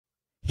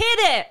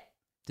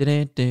Sorry,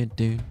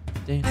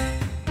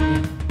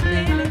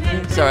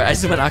 I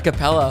just went a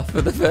cappella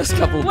for the first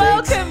couple of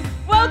weeks.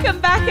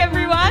 Welcome back,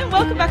 everyone.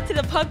 Welcome back to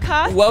the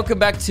podcast. Welcome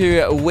back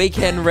to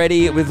Weekend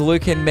Ready with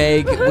Luke and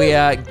Meg. Woohoo. We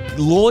are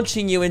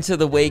launching you into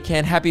the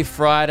weekend. Happy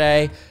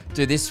Friday.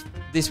 Dude, this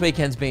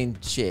weekend's been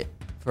shit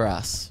for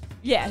us.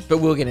 Yes. But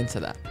we'll get into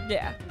that.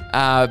 Yeah.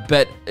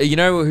 But you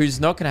know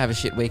who's not going to have a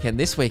shit weekend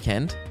this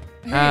weekend?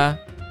 Who?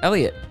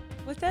 Elliot.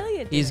 What's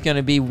Elliot doing? He's going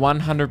to be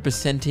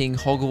 100%ing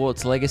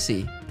Hogwarts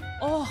Legacy.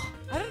 Oh,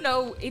 I don't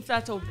know if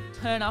that's a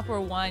turn up or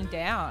a wind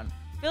down.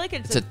 I feel like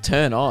it's a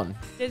turn on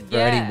for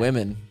any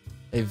women.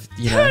 If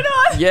you know, turn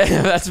on?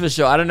 Yeah, that's for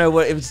sure. I don't know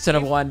if it's turn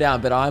up or wind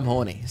down, but I'm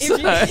horny. So.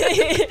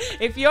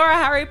 If you're a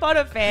Harry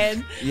Potter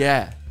fan.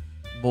 Yeah,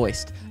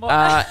 moist.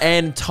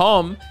 And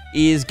Tom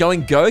is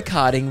going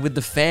go-karting with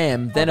the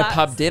fam, then a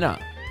pub dinner.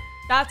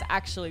 That's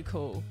actually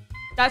cool.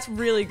 That's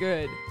really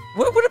good.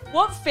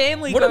 What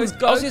family goes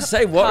go-karting? I was going to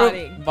say,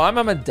 my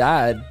mum and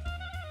dad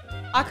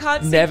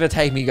never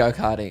take me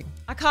go-karting.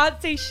 I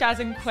can't see Shaz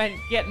and Quent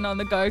getting on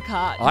the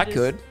go-kart. I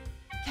could.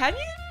 Can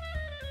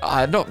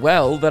you? Not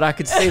well, but I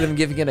could see them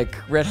giving it a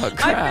red hot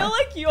crack. I feel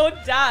like your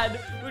dad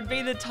would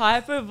be the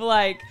type of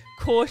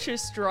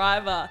cautious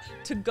driver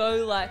to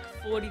go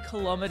 40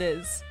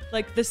 kilometers,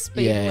 like the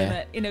speed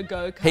limit in a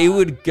go-kart. He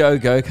would go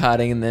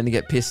go-karting and then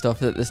get pissed off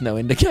that there's no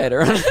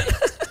indicator on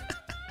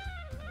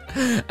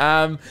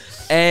it.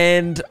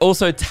 And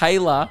also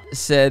Taylor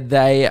said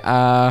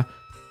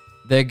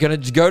they're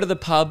going to go to the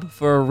pub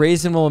for a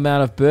reasonable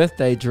amount of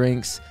birthday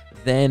drinks,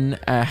 then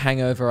a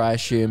hangover, I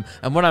assume.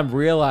 And what I'm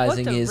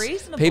realizing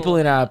is people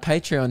in our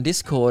Patreon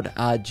Discord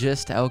are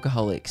just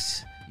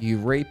alcoholics. You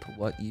reap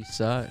what you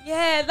sow.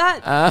 Yeah,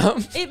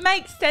 it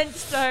makes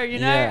sense though, you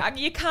know? Yeah.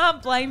 You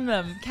can't blame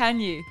them, can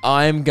you?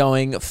 I'm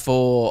hoping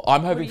for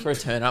a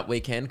turn-up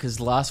weekend because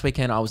last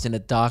weekend I was in a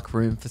dark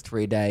room for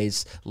 3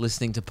 days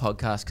listening to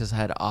podcasts because I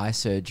had eye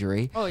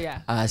surgery. Oh,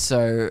 yeah.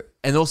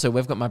 And also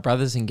we've got my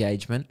brother's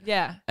engagement.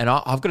 Yeah. And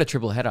I've got a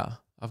triple header.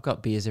 I've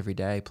got beers every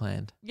day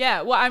planned.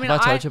 Yeah, well, I mean,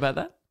 Have I told you about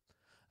that?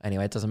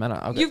 Anyway, it doesn't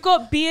matter. You've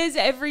got beers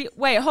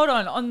wait, hold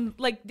on. On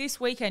this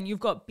weekend, you've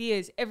got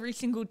beers every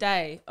single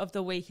day of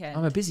the weekend.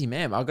 I'm a busy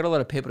man. I've got a lot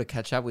of people to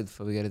catch up with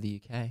before we go to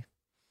the UK.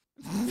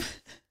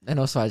 And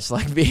also I just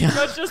like beer. You're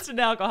not just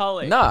an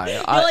alcoholic. No.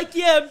 You're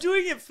I'm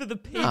doing it for the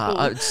people.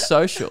 It's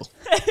social.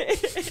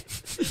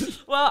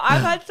 Well,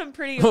 I've had some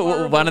pretty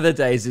horrible... One of the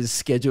days is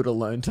scheduled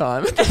alone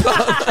time.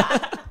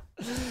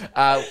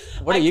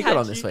 What do you got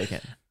on this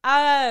weekend?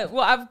 We're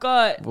both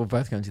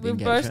going to the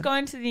engagement. We're both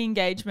going to the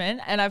engagement,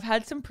 and I've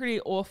had some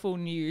pretty awful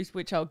news,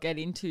 which I'll get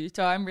into.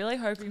 So I'm really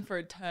hoping for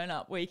a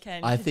turn-up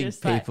weekend. I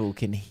think people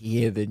can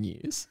hear the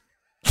news.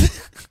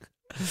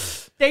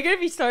 They're going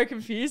to be so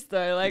confused,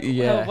 though.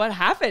 Well, what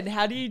happened?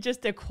 How do you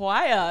just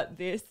acquire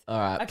this? All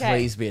right,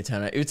 please be a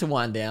turn-up. If it's a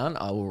wind down,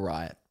 I will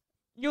riot.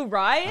 You'll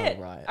riot?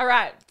 I'll riot. All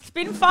right,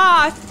 spin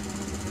fast.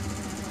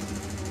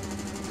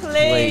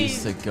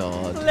 Please. Please to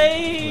God.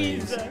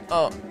 Please.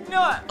 Oh.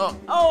 No.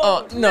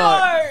 Oh,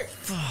 no.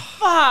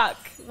 Fuck.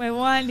 We're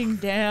winding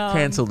down.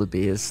 Cancel the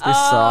beers. This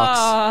sucks.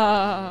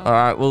 All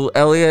right. Well,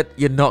 Elliot,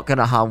 you're not going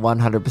to harm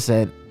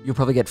 100%. You'll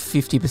probably get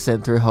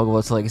 50% through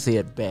Hogwarts Legacy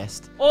at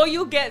best. Or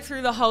you'll get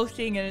through the whole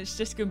thing and it's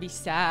just going to be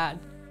sad.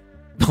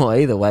 Well,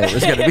 either way, it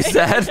was going to be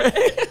sad. No,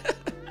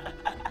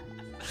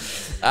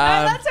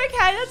 that's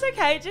okay. That's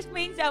okay. It just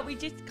means that we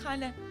just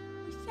kind of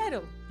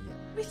settle. Yeah.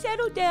 We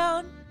settle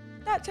down.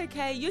 That's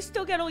okay. You'll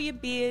still get all your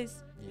beers.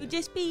 You'll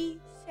just be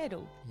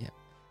settled. Yeah.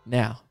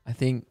 Now, I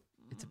think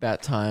it's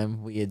about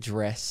time we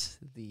address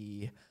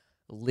the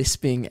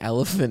lisping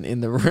elephant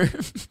in the room.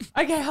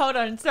 Okay, hold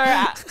on. Sorry.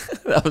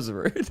 That was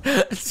rude.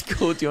 I just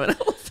called you an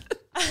elephant.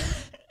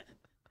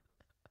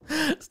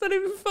 It's not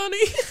even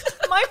funny.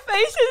 My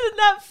face isn't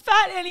that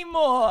fat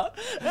anymore.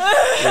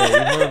 Yeah,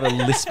 you're more of a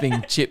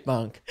lisping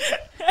chipmunk.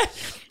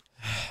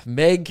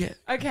 Meg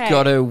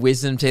got her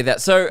wisdom teeth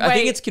out. So I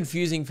think it's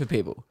confusing for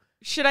people.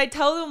 Should I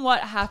tell them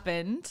what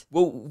happened?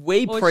 Well,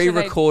 we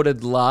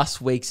pre-recorded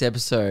last week's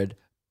episode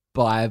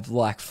by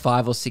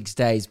 5 or 6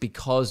 days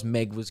because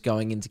Meg was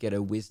going in to get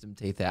her wisdom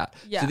teeth out.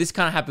 Yeah. So this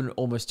kind of happened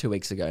almost 2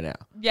 weeks ago now.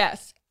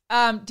 Yes.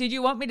 Did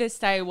you want me to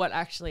say what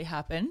actually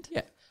happened?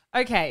 Yeah.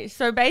 Okay,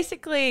 so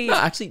basically... No,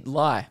 actually,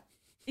 lie.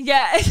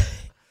 Yeah.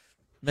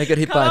 Meg got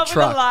hit by a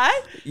truck. With a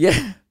lie?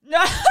 Yeah. No,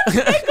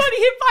 Meg got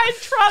hit by a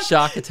truck.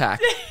 Shark attack.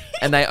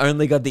 And they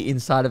only got the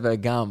inside of her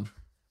gum.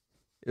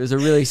 It was a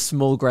really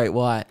small great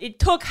white. It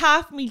took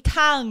half me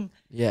tongue.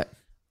 Yeah.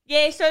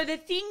 Yeah, so the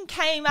thing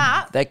came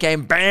up. They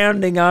came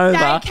bounding over.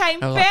 They came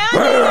bounding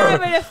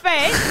over the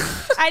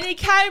fence. And he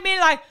came in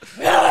like...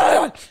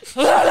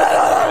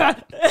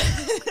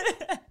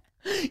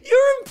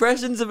 Your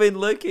impressions have been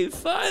looking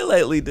fine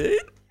lately, dude.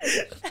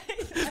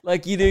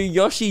 Like you do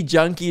Yoshi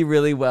Junkie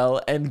really well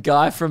and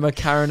Guy from A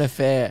Current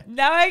Affair.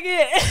 Now I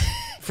get...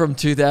 From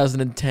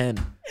 2010.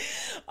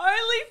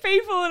 Only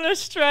people in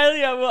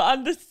Australia will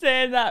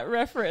understand that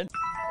reference.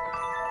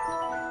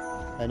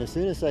 And as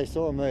soon as they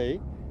saw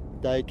me,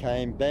 they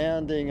came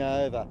bounding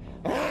over.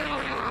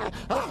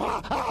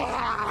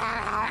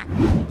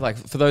 Like,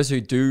 for those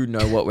who do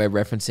know what we're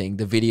referencing,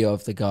 the video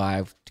of the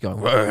guy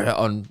going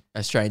on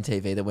Australian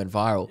TV that went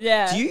viral.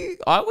 Yeah.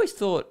 I always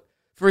thought,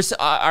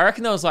 I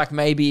reckon there was like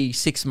maybe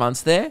 6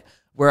 months there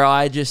where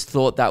I just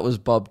thought that was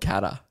Bob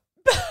Catter.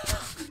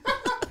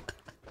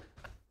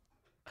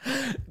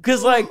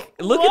 Because, like,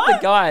 look at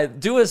the guy.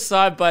 Do a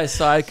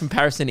side-by-side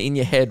comparison in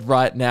your head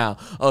right now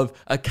of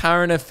a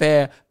current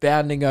affair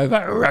bounding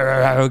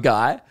over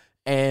guy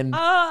and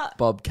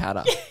Bob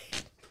Catter.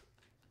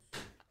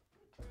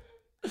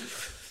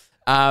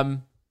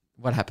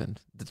 What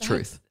happened? The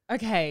truth.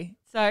 Okay,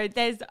 so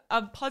there's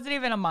a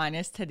positive and a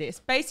minus to this.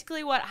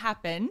 Basically, what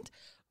happened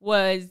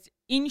was,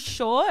 in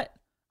short,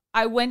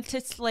 I went to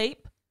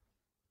sleep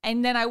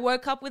and then I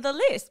woke up with a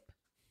lisp,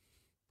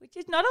 which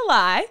is not a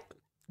lie.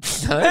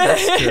 No,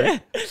 that's true.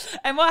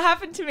 And what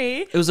happened to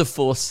me? It was a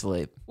forced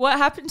sleep. What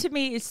happened to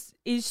me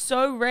is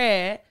so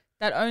rare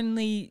that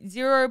only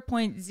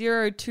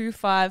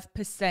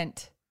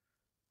 0.025%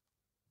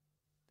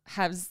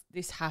 has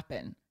this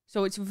happen.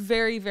 So it's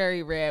very,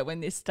 very rare when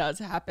this does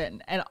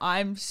happen. And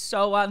I'm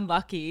so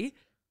unlucky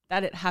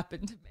that it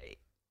happened to me.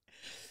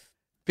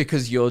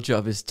 Because your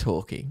job is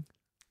talking.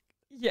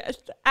 Yes.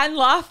 And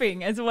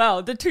laughing as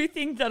well. The two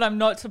things that I'm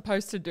not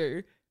supposed to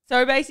do.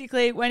 So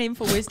basically went in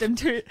for wisdom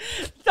to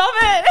stop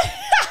it.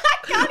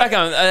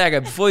 Okay,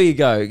 before you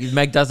go,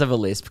 Meg does have a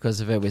list because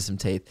of her wisdom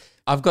teeth.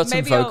 I've got some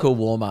Maybe vocal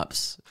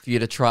warm-ups for you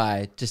to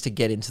try just to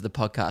get into the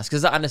podcast.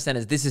 Because I understand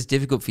this is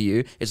difficult for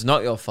you. It's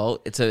not your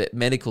fault. It's a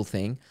medical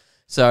thing.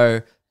 So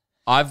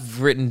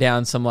I've written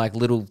down some like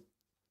little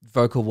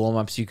vocal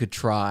warm-ups you could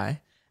try.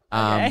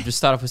 Okay. Just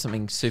start off with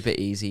something super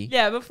easy.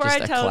 Yeah, before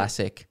just I tell... a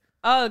classic.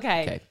 Oh,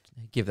 okay. Okay,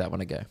 give that one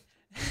a go.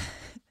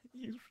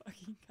 You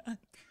fucking cunt.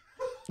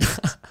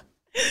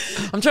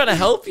 I'm trying to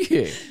help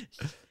you.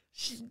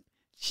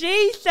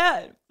 She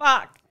said,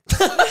 fuck.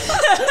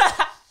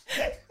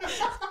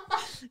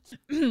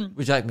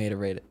 Would you like me to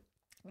read it?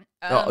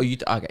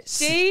 Okay.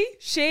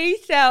 She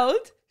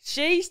sold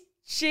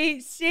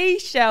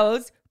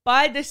seashells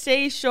by the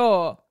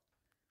seashore.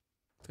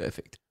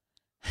 Perfect.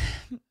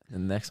 And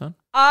the next one?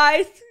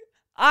 I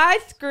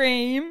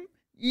scream,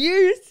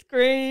 you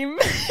scream,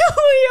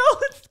 we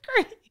all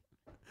scream.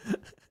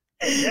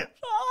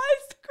 I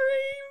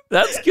scream.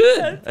 That's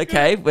good. That's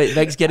okay, good. wait,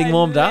 Meg's getting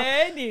warmed up.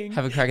 Learning.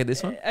 Have a crack at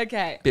this one.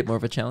 Okay. Bit more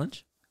of a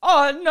challenge.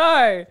 Oh,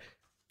 no.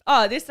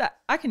 Oh, this,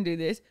 I can do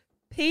this.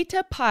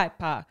 Peter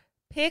Piper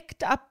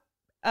picked up,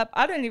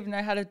 I don't even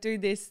know how to do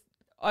this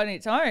on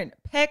its own.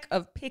 Peck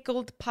of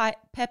pickled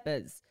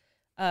peppers.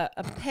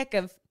 A peck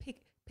of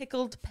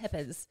pickled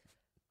peppers.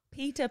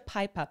 Peter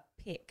Piper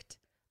picked.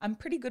 I'm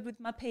pretty good with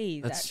my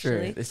P's, That's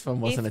actually. true. This one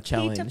wasn't a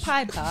challenge. Peter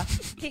Piper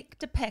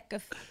picked a peck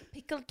of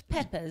pickled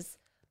peppers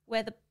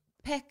where the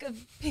peck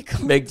of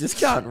pickled... Meg just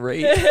can't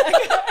read.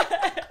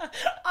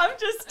 I'm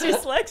just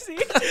dyslexic.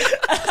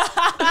 All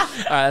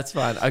right, that's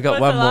fine. I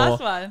got What's one the more.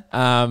 last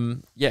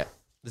one? Yeah,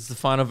 this is the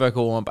final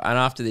vocal warm, and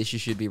after this, you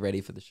should be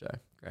ready for the show.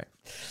 Great.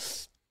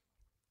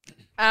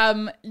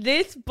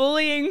 This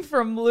bullying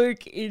from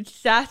Luke is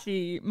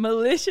sassy,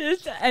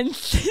 malicious, and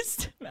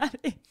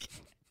systematic.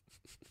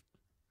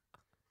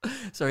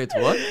 Sorry, it's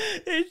what?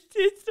 It's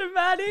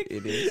systematic.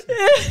 It is.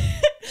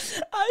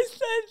 I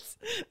sense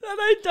that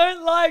I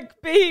don't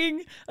like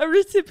being a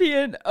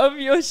recipient of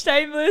your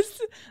shameless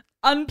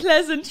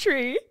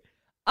unpleasantry.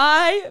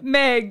 I,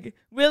 Meg,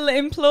 will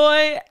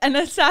employ an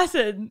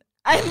assassin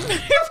and move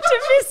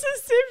to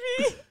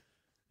Mississippi.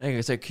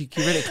 Okay, so can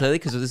you read it clearly?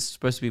 Because this is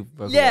supposed to be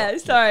vocal. Yeah,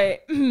 sorry.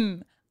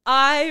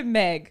 I,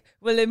 Meg,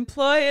 will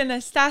employ an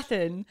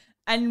assassin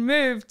and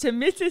move to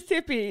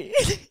Mississippi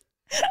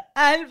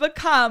and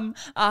become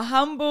a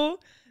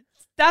humble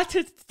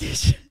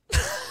statistician.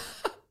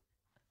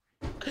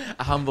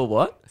 A humble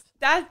what?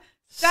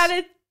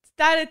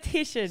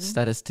 Statistician.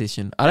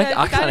 Statistician.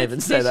 I can't even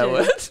say that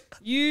word.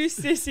 You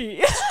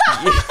sissy.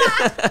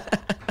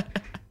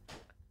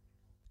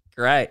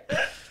 Great.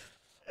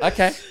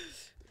 Okay.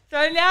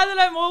 So now that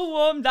I'm all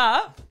warmed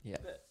up, Yeah.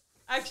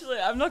 actually,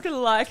 I'm not going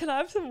to lie. Can I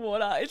have some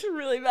water? It's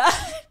really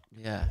bad.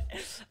 Yeah.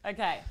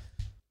 Okay.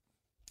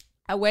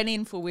 I went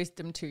in for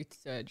wisdom tooth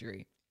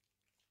surgery.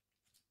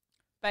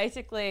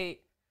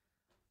 Basically,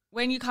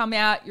 when you come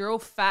out, you're all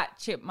fat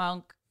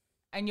chipmunk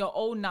and you're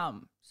all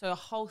numb. So the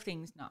whole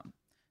thing's numb.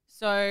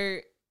 So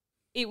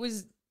it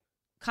was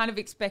kind of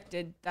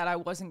expected that I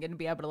wasn't going to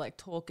be able to like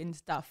talk and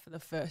stuff for the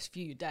first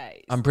few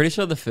days. I'm pretty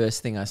sure the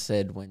first thing I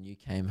said when you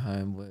came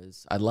home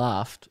was I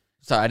laughed.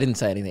 So I didn't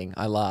say anything.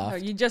 I laughed. Oh,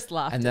 you just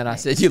laughed. And then at I me.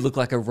 said, you look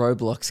like a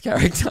Roblox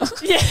character.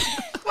 Yeah.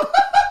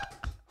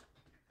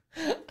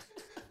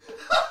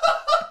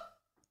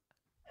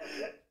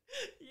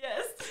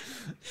 Yes.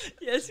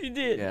 Yes, you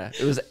did. Yeah.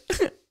 It was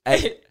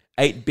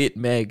 8-bit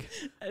Meg.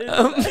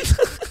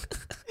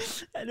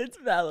 And it's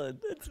valid.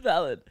 It's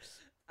valid.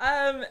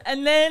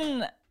 And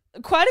then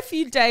quite a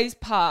few days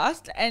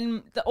passed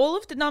and all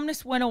of the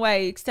numbness went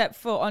away except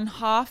for on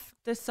half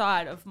the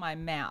side of my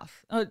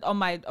mouth,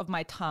 of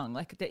my tongue,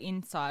 like the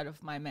inside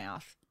of my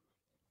mouth.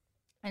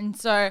 And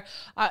so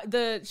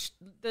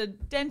the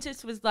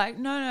dentist was like,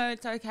 no,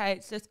 it's okay.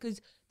 It's just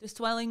because the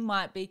swelling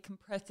might be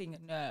compressing a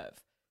nerve.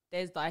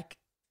 There's like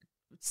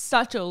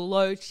such a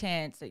low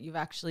chance that you've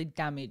actually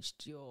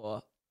damaged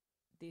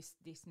this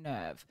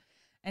nerve.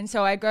 And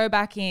so I go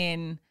back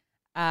in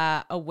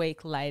a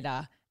week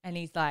later, and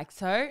he's like,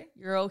 so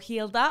you're all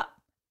healed up?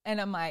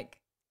 And I'm like,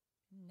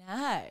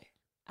 no,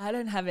 I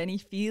don't have any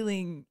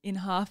feeling in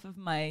half of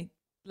my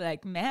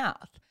like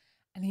mouth.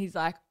 And he's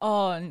like,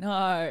 oh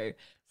no.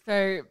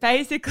 So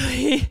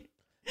basically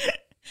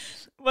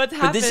what's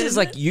happened. But this is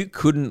like you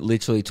couldn't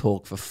literally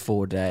talk for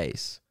 4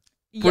 days.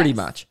 Pretty Yes.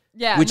 much.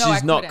 Yeah. Which no,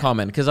 is I not couldn't.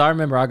 common, because I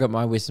remember I got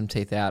my wisdom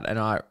teeth out, and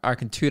I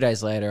reckon 2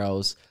 days later I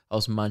was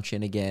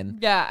munching again.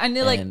 Yeah. And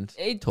they're and like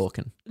it's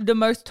talking. the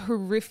most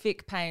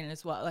horrific pain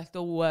as well. Like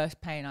the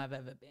worst pain I've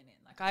ever been in.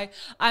 Like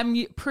I'm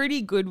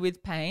pretty good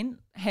with pain.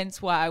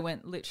 Hence why I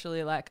went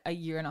literally like a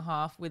year and a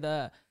half with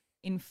a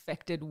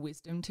infected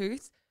wisdom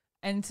tooth.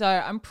 And so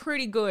I'm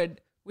pretty good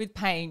with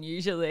pain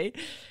usually.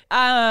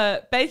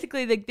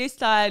 Basically like this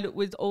side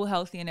was all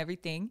healthy and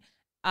everything.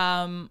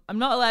 I'm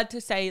not allowed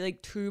to say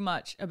like too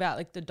much about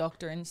like the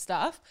doctor and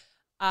stuff.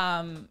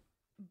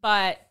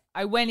 But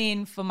I went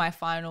in for my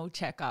final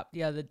checkup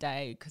the other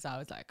day because I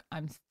was like,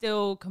 I'm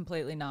still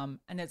completely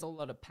numb and there's a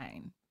lot of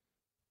pain.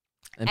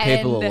 And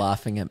people are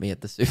laughing at me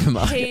at the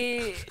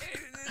supermarket.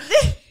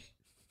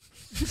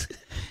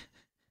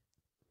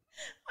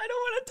 I don't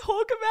want to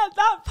talk about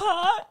that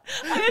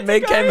part.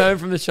 Meg came home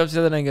from the shops the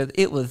other day and goes,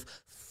 it was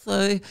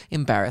so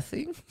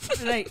embarrassing.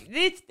 Like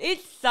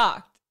it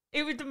sucked.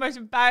 It was the most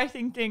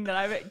embarrassing thing that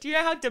I've. Do you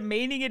know how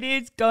demeaning it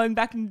is going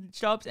back into the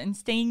shops and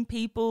seeing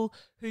people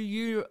who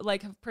you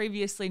like have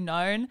previously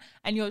known,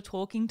 and you're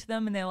talking to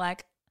them and they're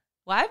like,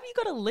 "Why have you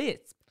got a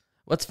lisp?"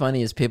 What's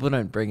funny is people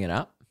don't bring it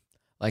up.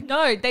 Like,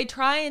 no, they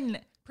try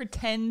and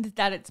pretend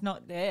that it's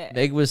not there.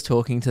 Meg was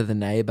talking to the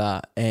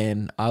neighbor,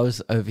 and I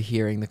was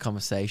overhearing the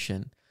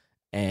conversation,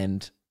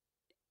 and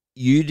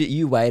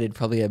you waited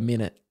probably a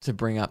minute to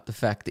bring up the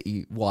fact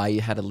that why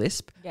you had a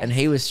lisp, Yes. and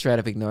he was straight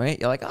up ignoring it.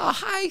 You're like, oh,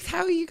 hi,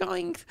 how are you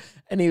going?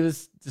 And he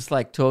was just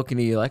like talking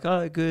to you like,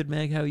 oh, good,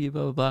 Meg, how are you,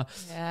 blah, blah, blah.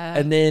 Yeah.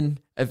 And then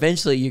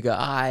eventually you go,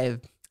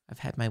 I've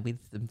had my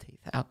wisdom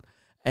teeth out.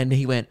 And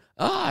he went,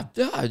 I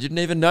didn't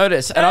even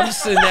notice. And I'm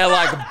just sitting there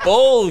like,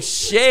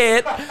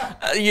 bullshit.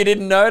 You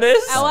didn't notice?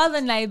 Our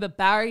other neighbor,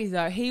 Barry,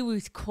 though, he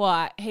was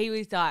quiet. He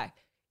was like,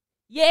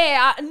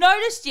 yeah, I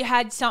noticed you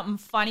had something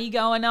funny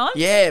going on.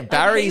 Yeah,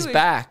 Barry's was-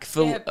 back.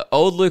 For yeah.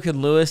 old Luke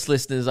and Lewis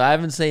listeners, I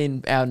haven't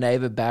seen our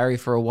neighbor Barry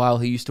for a while,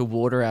 who used to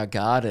water our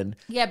garden.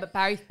 Yeah, but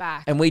Barry's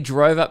back. And we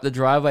drove up the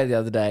driveway the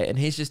other day, and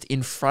he's just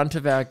in front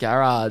of our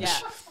garage Yeah.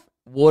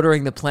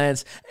 watering the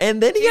plants.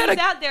 And then he He had was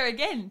a... out there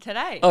again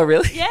today. Oh,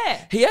 really?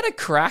 Yeah. He had a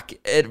crack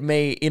at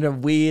me in a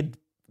weird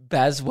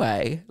Baz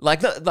way.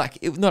 Like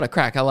not a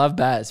crack. I love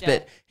Baz. Yeah,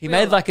 But he we all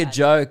made love like a Baz.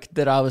 joke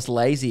that I was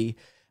lazy.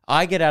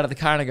 I get out of the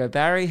car and I go,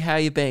 Barry, how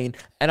you been?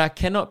 And I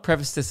cannot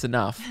preface this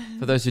enough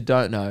for those who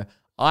don't know.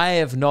 I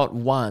have not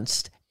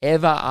once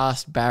ever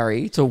asked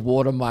Barry to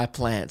water my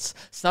plants.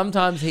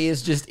 Sometimes he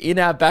is just in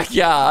our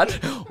backyard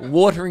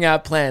watering our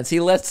plants. He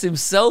lets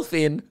himself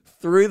in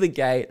through the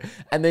gate,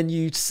 and then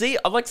you see,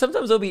 like,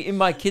 sometimes I'll be in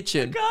my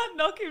kitchen, Can't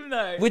knock him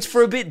though. which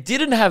for a bit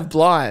didn't have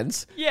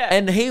blinds. Yeah.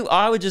 And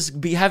I would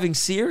just be having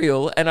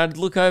cereal, and I'd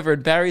look over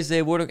and Barry's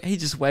there watering. He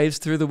just waves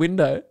through the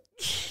window.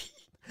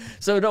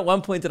 So at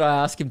one point did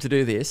I ask him to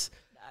do this.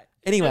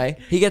 Anyway,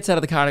 he gets out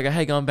of the car and I go,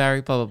 hey, go on,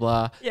 Barry, blah, blah,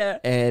 blah. Yeah.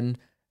 And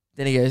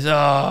then he goes,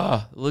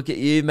 oh, look at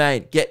you,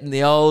 mate, getting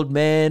the old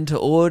man to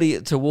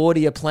water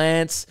your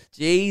plants.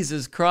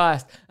 Jesus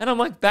Christ. And I'm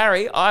like,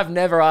 Barry, I've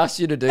never asked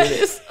you to do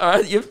this. All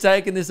right, you've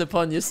taken this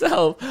upon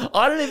yourself.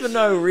 I don't even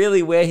know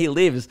really where he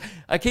lives.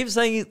 I keep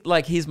saying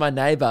like he's my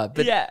neighbor,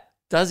 but yeah.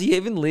 does he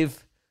even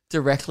live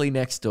directly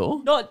next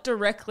door? Not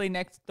directly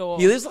next door.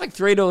 He lives like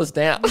 3 doors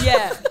down.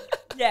 Yeah.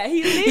 Yeah.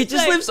 He lives. He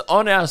just like- lives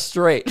on our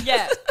street.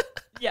 Yeah.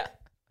 Yeah.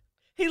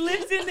 He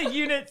lives in the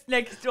units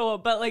next door,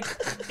 but like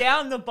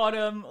down the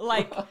bottom,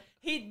 like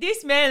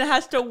this man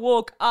has to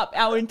walk up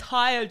our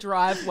entire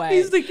driveway.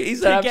 He's an to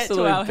get to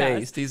absolute our house.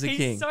 beast. He's a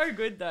king. He's so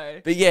good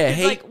though. But yeah,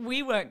 'Cause, like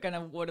we weren't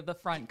gonna water the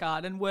front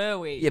garden, were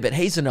we? Yeah, but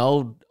he's an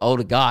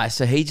older guy,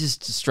 so he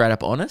just straight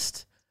up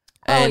honest.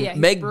 Oh, And yeah, he's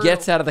Meg brutal.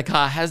 gets out of the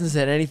car, hasn't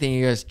said anything.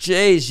 He goes,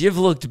 geez, you've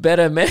looked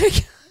better,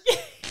 Meg.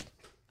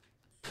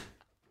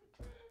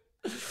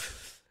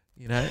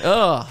 You know?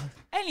 Oh.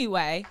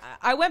 Anyway,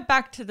 I went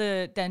back to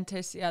the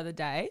dentist the other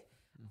day,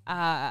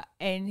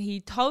 and he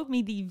told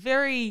me the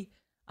very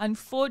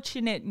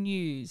unfortunate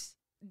news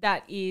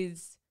that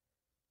is,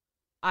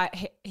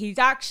 he's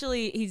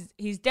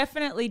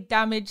definitely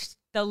damaged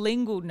the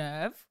lingual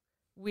nerve,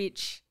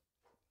 which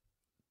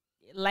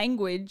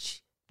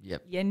language,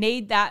 Yep. you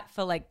need that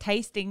for like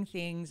tasting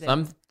things.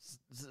 And,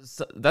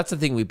 That's the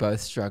thing we both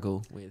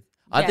struggle with.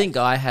 I Yes. think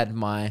I had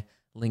my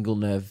lingual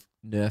nerve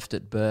nerfed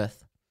at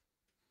birth.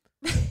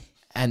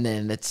 And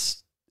then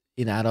it's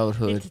in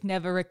adulthood. it's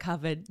never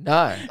recovered.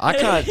 No, I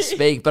can't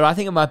speak, but I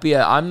think it might be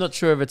I'm not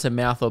sure if it's a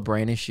mouth or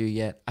brain issue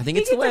yet. I think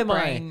it's the it's way a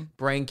my brain.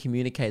 brain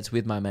communicates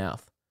with my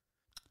mouth.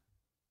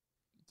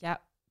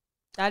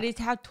 That is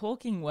how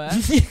talking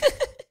works.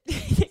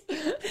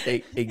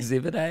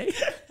 Exhibit A.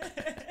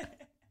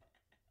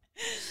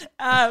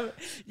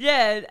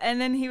 Yeah,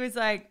 and then he was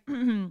like,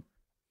 so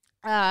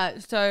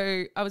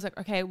I was like,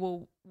 okay,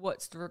 well,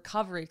 what's the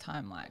recovery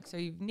time like? So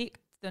you've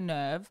nicked the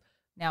nerve.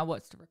 Now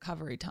what's the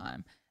recovery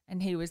time?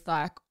 And he was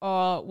like,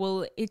 oh,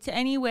 well, it's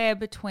anywhere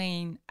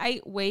between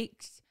 8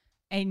 weeks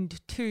and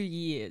 2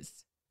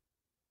 years.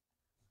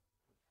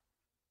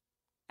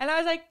 And I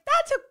was like,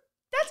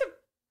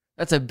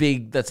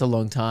 That's a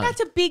long time.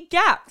 that's a big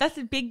gap. That's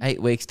a big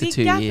 8 weeks to big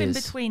 2 gap years.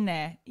 in between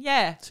there.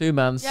 Yeah. 2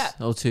 months Yeah.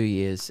 or 2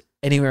 years.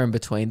 Anywhere in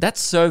between. That's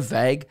so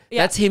vague.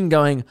 Yeah. That's him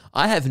going,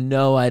 I have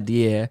no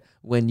idea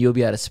when you'll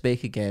be able to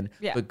speak again,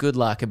 Yeah. but good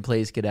luck and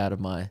please get out of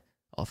my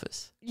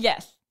office.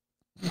 Yes.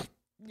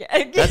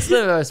 Yeah. That's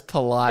the most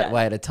polite Yeah.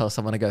 way to tell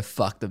someone to go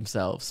fuck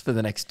themselves for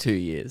the next 2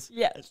 years.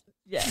 Yes.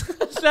 Yeah.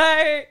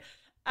 So,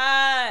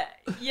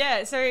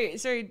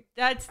 so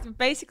that's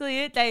basically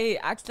it. They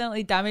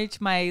accidentally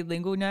damaged my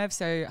lingual nerve,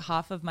 so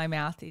half of my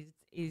mouth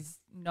is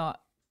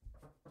not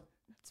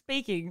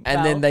speaking. And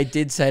well. then they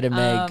did say to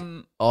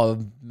Meg,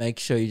 make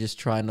sure you just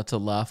try not to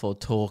laugh or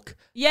talk.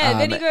 Yeah,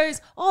 then he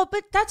goes, oh,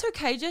 but that's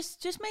okay.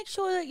 Just make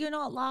sure that you're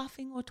not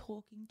laughing or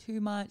talking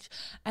too much.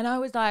 And I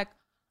was like,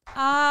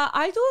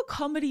 I do a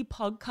comedy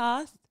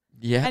podcast.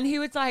 Yeah. And he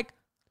was like,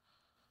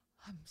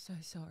 I'm so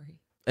sorry.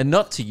 And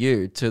not to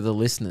you, to the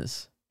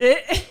listeners.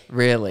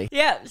 Really.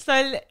 Yeah,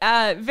 so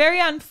very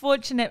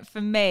unfortunate for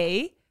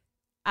me,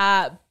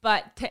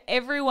 but to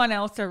everyone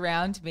else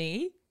around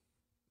me,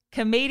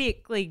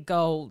 comedically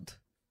gold.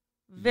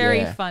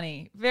 Very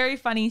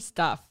funny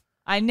stuff.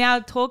 I now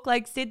talk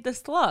like Sid the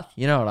Sloth.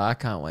 You know what I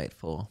can't wait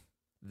for?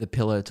 The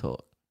pillow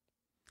talk.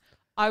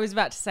 I was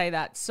about to say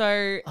that.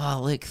 So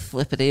Oh, look,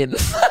 flip it in.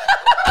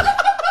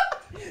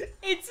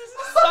 it's so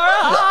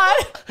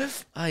hard.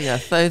 Oh, you're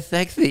so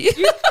sexy.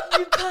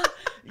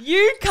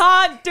 You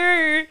can't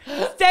do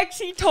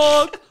sexy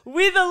talk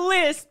with a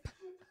lisp.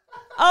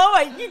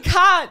 Oh, you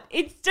can't.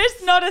 It's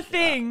just not a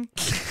thing.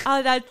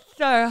 Oh, that's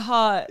so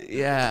hot.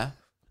 Yeah.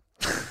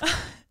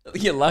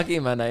 You're lucky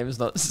my name's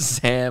not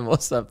Sam or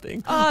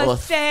something. Oh, or,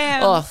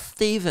 Sam. Oh,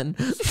 Stephen.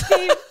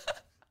 Steve.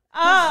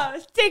 Oh,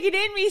 stick it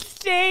in me,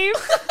 Steve.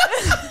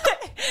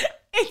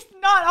 It's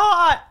not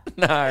hot.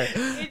 No.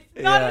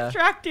 It's not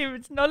attractive.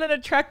 It's not an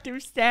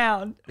attractive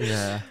sound.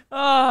 Yeah.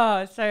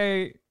 Oh,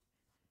 so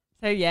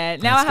yeah.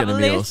 Now That's I have a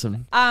gonna be list.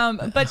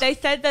 awesome. But they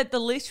said that the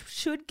list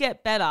should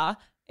get better.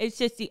 It's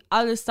just the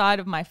other side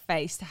of my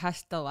face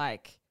has to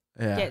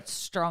get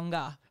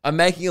stronger. I'm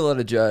making a lot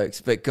of jokes,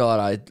 but God,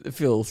 I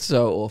feel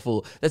so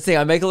awful. That's the thing.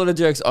 I make a lot of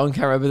jokes on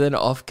camera, but then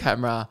off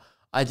camera,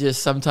 I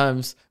just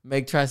sometimes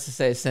Meg tries to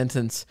say a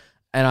sentence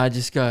and I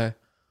just go,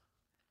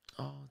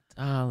 oh,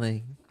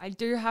 darling. I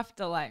do have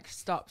to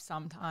stop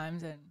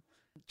sometimes and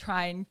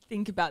try and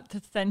think about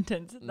the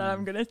sentence that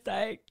I'm going to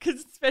say,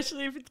 because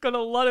especially if it's got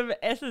a lot of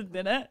S's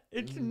in it,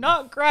 it's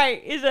not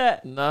great, is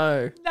it?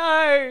 No.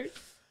 No,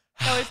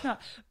 it's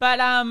not. But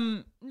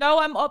no,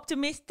 I'm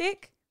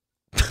optimistic.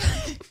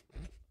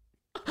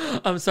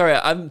 I'm sorry.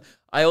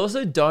 I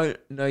also don't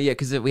know yet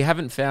because we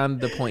haven't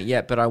found the point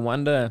yet, but I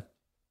wonder,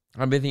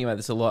 I've been thinking about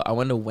this a lot. I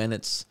wonder when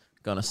it's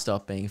going to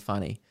stop being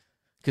funny,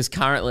 because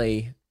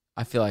currently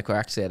I feel like we're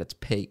actually at its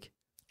peak.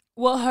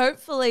 Well,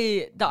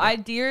 hopefully the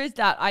idea is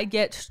that I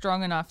get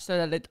strong enough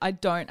so that I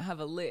don't have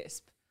a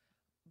lisp.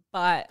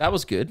 But That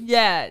was good.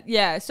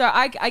 yeah. So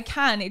I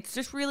can. It's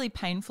just really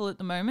painful at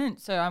the moment,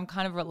 so I'm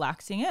kind of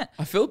relaxing it.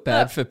 I feel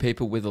bad for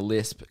people with a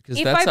lisp, because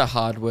If that's I- a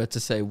hard word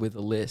to say, with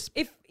a lisp.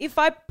 If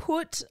I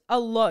put a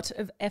lot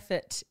of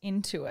effort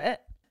into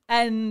it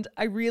and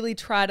I really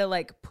try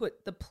to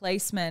put the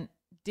placement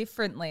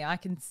differently, I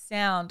can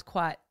sound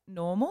quite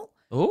normal.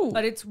 Oh,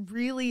 But it's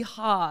really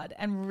hard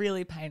and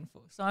really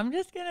painful. So I'm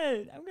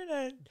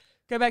gonna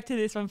go back to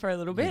this one for a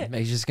little bit.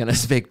 Meg's just going to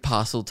speak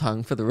parcel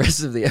tongue for the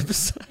rest of the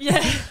episode.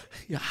 Yeah.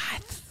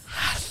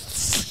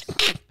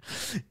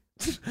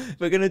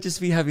 We're going to just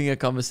be having a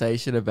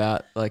conversation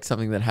about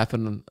something that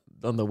happened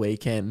on the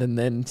weekend, and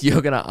then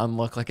you're going to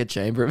unlock a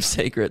chamber of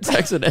secrets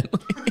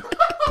accidentally.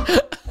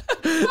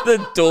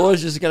 The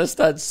door's just going to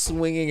start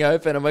swinging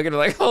open and we're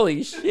going to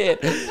holy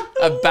shit,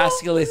 a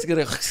basilisk is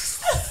going to...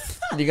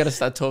 And you're going to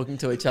start talking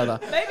to each other.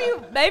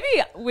 Maybe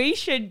we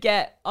should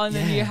get on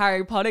the new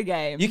Harry Potter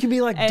game. You can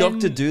be like And-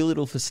 Dr.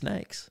 Doolittle for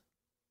snakes.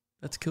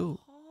 That's cool.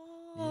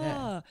 Oh,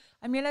 Yeah.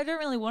 I mean, I don't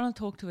really want to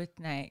talk to a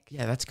snake.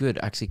 Yeah, that's good.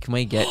 Actually, can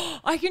we get...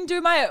 I can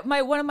do my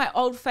one of my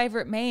old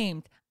favorite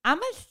memes. I'm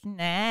a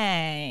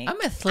snake.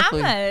 I'm a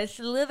slippery- I'm a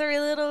slithery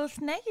little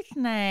snake.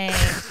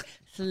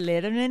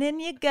 Slithering in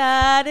your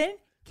garden,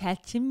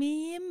 catching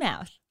me in your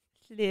mouth.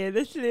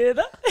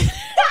 Slither.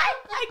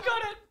 I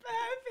got it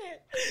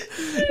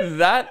perfect.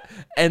 That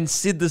and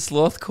Sid the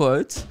Sloth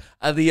quotes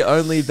are the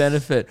only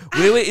benefit.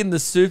 We were in the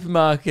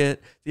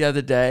supermarket the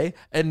other day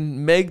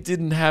and Meg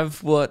didn't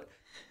have what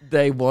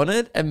they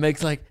wanted, and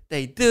Meg's like,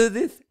 they do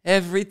this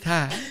every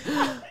time.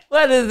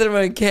 Why does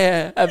everyone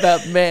care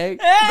about Meg?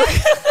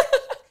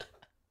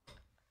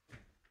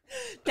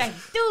 They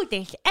do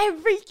this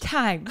every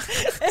time.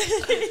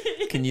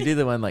 Can you do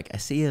the one like, I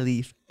see a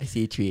leaf, I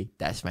see a tree.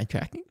 That's my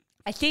tracking.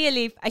 I see a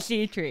leaf, I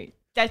see a tree.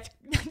 That's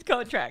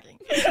called tracking.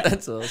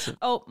 That's awesome.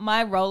 Oh,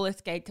 my roller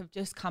skates have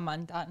just come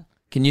undone.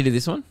 Can you do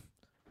this one?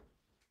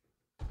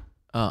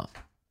 Oh.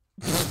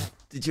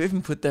 Did you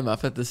even put them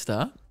up at the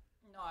start?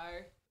 No.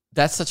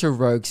 That's such a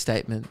rogue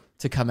statement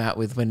to come out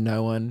with when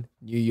no one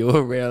knew you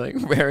were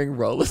wearing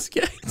roller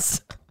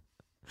skates.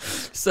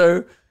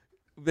 So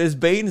there's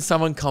been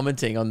someone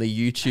commenting on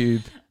the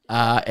YouTube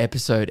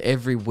episode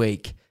every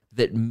week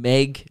that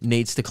Meg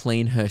needs to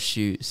clean her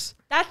shoes.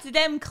 That's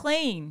them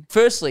clean.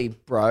 Firstly,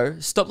 bro,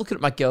 stop looking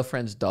at my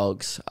girlfriend's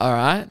dogs, all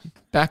right?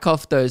 Back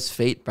off those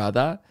feet,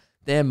 brother.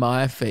 They're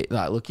my feet.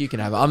 Like, look, you can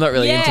have it. I'm not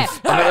really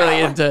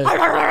into...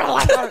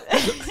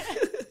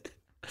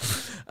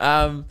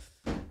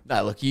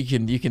 No, look,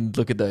 you can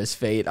look at those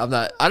feet. I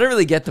don't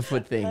really get the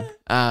foot thing.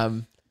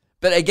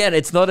 But again,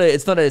 it's not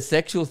a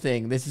sexual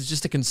thing. This is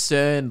just a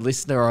concerned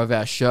listener of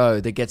our show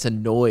that gets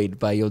annoyed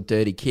by your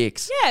dirty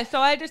kicks. Yeah, so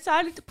I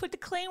decided to put the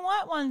clean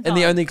white ones on. And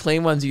the only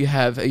clean ones you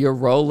have are your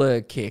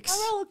roller kicks.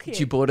 My roller Which kicks.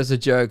 you bought as a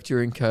joke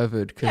during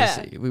COVID because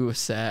Yeah. we were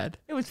sad.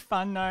 It was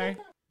fun though.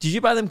 Did you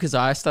buy them because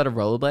I started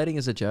rollerblading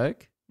as a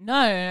joke?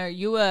 No,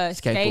 you were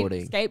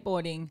Skateboarding.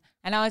 skateboarding.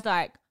 And I was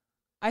like,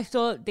 I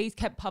saw these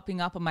kept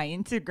popping up on my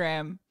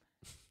Instagram.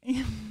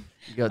 You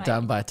got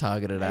done by a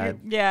targeted ad.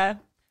 Yeah.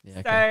 Yeah, So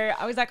okay.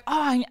 I was like,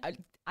 oh,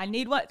 I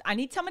need what? I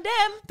need some of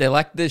them. They're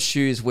like the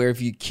shoes where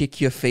if you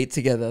kick your feet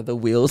together, the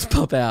wheels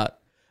pop out.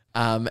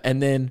 And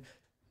then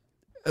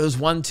it was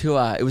one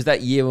tour. It was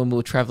that year when we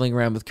were traveling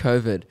around with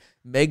COVID.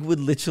 Meg would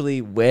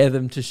literally wear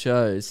them to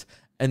shows.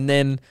 And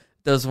then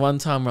there was one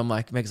time where I'm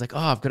like, Meg's like, oh,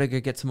 I've got to go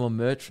get some more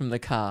merch from the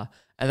car.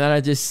 And then I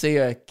just see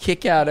her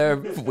kick out her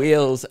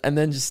wheels and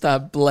then just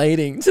start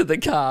blading to the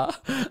car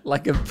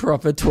like a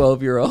proper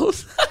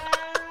 12-year-old.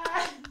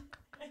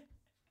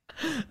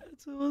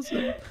 That's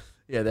awesome.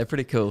 Yeah, they're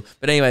pretty cool.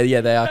 But anyway,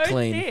 yeah, they are So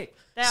clean. sick.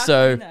 They are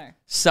So clean, though.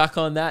 suck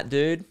on that,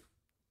 dude.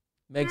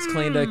 Meg's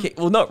cleaned her kick.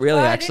 Well, not really,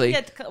 Well, I actually.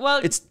 didn't get to- well,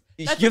 It's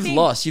that's the you've thing.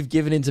 lost. You've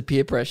given into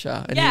peer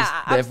pressure, and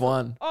they've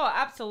won. Oh,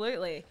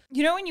 absolutely.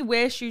 You know when you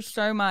wear shoes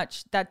so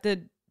much that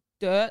the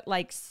dirt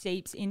like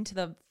seeps into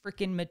the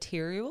freaking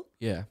material?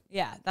 Yeah.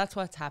 Yeah, that's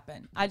what's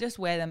happened. I just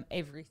wear them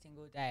every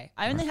single day.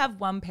 I only have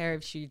one pair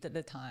of shoes at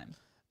a time.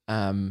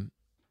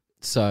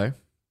 So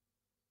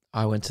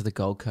I went to the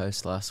Gold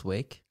Coast last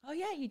week Oh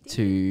yeah, you did.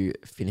 to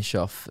finish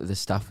off the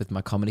stuff with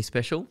my comedy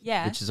special.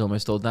 Yeah. Which is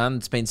almost all done.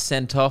 It's been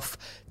sent off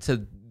to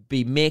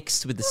be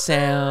mixed with the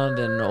sound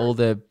and all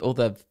the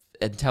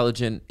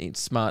intelligent,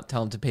 smart,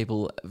 talented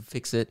people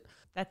fix it.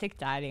 That's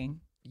exciting.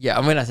 Yeah,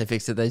 I mean, I say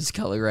fix it, they just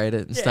color grade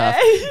it and Yeah.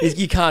 stuff.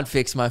 You can't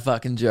fix my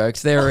fucking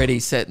jokes. They're already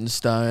set in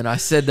stone. I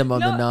said them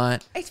on the No,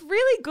 night. It's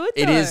really good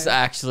though. It is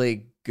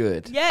actually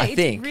good. Yeah, I it's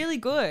think. really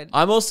good.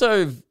 I'm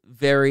also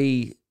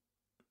very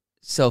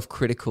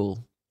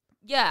self-critical.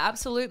 Yeah,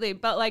 absolutely.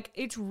 But like,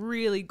 it's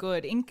really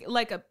good. In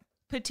like a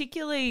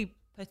particularly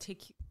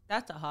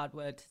that's a hard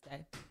word to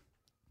say.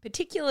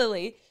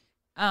 Particularly,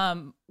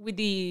 with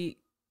the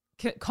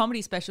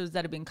comedy specials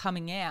that have been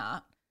coming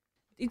out,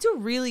 it's a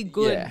really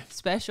good Yeah.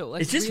 special.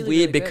 It's just really, weird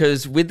really good.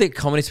 because with the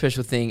comedy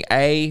special thing,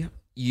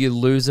 you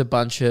lose a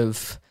bunch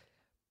of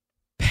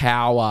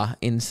power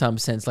in some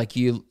sense. Like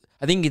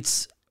I think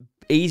it's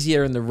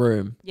easier in the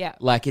room. Yeah.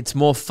 Like it's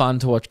more fun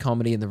to watch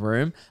comedy in the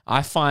room.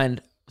 I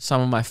find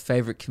some of my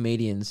favorite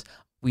comedians,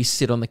 we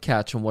sit on the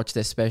couch and watch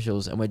their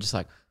specials and we're just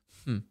like,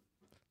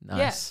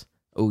 nice.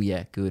 Oh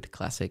yeah, good,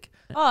 classic.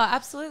 Oh,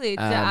 absolutely.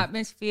 It's the Um,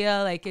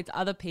 atmosphere, like it's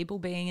other people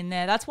being in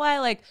there. That's why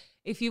like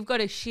if you've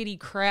got a shitty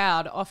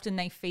crowd, often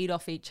they feed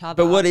off each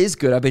other. But what is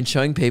good, I've been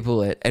showing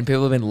people it and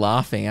people have been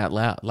laughing out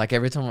loud. Like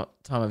every time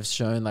I've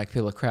shown like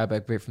people a crowd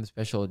back bit from the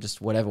special or just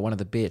whatever, one of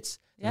the bits,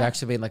 they've Yeah.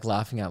 actually been like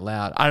laughing out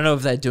loud. I don't know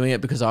if they're doing it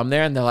because I'm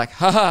there and they're like,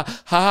 ha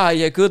ha, ha,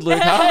 yeah, good,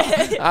 Luke.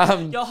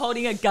 Ha. You're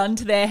holding a gun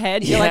to their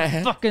head. You're Yeah.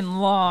 like, fucking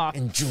laugh.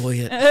 Enjoy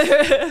it.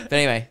 But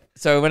anyway,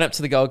 so I went up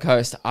to the Gold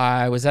Coast.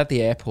 I was at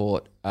the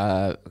airport.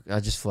 I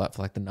just flew out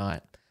for like the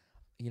night.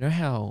 You know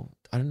how,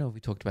 I don't know if we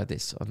talked about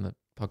this on the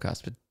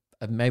podcast,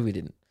 but maybe we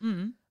didn't.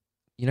 Mm.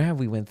 You know how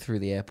we went through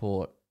the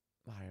airport?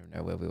 I don't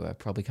know where we were,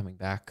 probably coming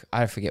back.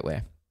 I forget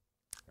where.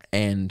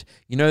 And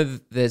you know,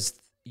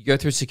 you go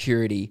through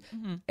security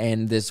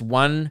and there's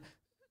one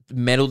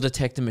metal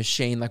detector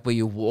machine, like where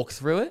you walk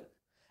through it.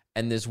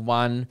 And there's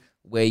one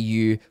where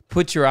you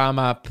put your arm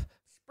up,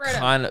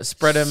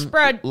 spread them,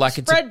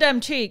 Spread them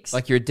cheeks.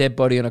 like you're a dead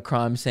body on a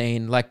crime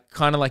scene, like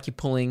kind of like you're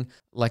pulling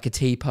like a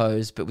T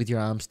pose, but with your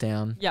arms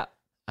down. yeah.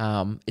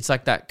 It's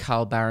like that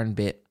Carl Barron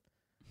bit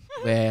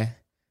where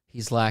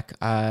he's like,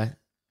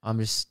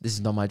 this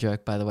is not my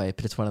joke, by the way,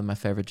 but it's one of my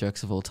favorite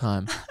jokes of all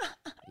time.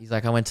 He's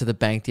like, I went to the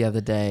bank the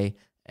other day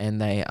and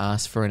they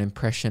asked for an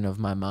impression of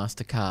my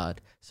MasterCard.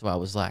 So I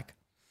was like,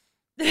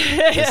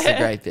 that's a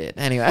great bit.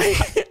 Anyway,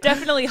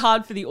 Definitely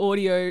hard for the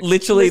audio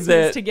literally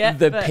listeners to get,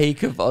 the but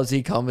peak of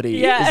Aussie comedy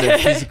Yeah. is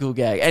a physical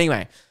gag.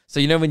 Anyway, so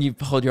you know when you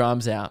hold your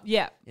arms out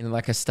yeah. in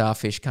like a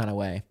starfish kind of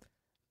way,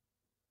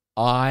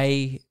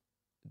 I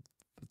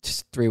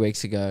just 3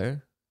 weeks ago,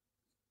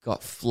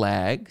 got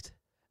flagged.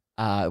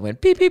 It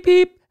went beep, beep,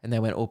 beep. And they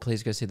went, oh,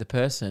 please go see the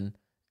person.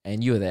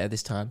 And you were there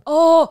this time.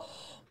 Oh,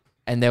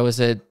 And there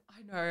was I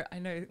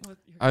know. What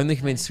you're only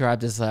can be saying.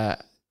 described as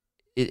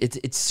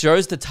it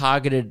shows the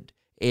targeted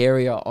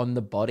area on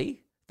the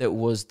body that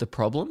was the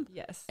problem.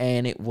 Yes.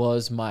 And it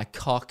was my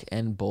cock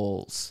and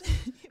balls.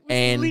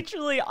 And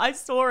literally, I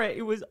saw it.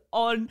 It was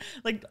on,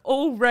 like,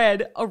 all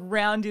red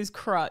around his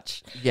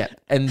crotch. Yeah.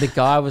 And the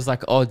guy was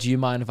like, oh, do you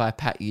mind if I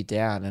pat you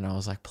down? And I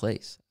was like,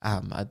 please.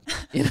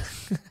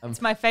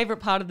 It's my favorite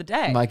part of the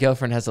day. My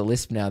girlfriend has a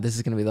lisp now. This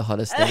is going to be the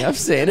hottest thing I've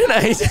seen in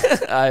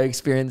ages. I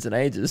experienced in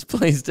ages.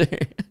 Please do.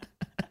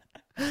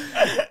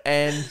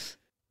 And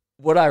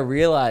what I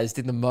realized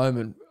in the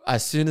moment,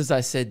 as soon as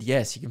I said,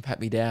 yes, you can pat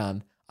me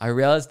down, I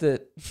realized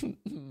that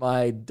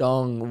my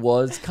dong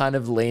was kind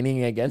of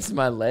leaning against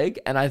my leg,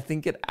 and I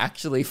think it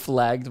actually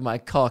flagged my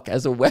cock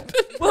as a weapon.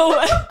 Well,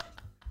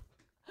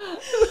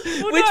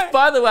 Which,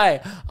 by the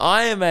way,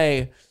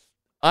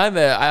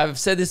 I've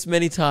said this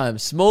many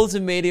times, small to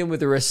medium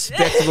with a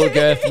respectable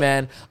girth,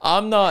 man.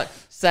 I'm not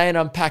saying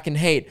I'm packing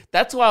heat.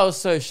 That's why I was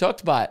so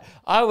shocked by it.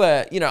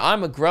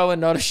 I'm a grower,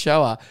 not a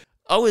shower.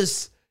 I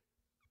was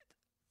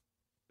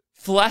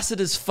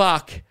flaccid as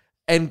fuck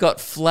and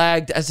got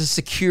flagged as a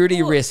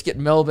security risk at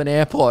Melbourne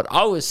Airport.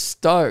 I was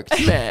stoked,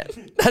 man.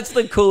 That's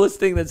the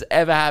coolest thing that's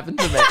ever happened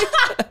to me.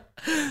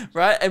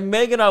 Right? And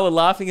Meg and I were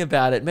laughing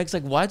about it. Meg's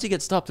like, why'd you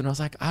get stopped? And I was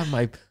like, I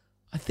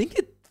think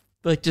it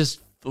like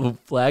just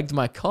flagged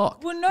my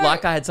cock. Well, no.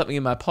 Like I had something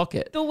in my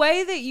pocket. the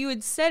way that you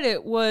had said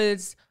it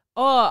was,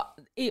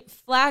 it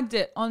flagged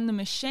it on the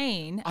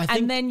machine.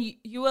 And then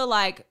you were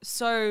like,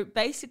 so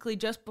basically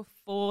just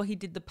before he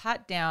did the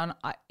pat down,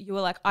 you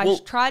were like,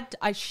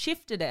 I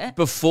shifted it.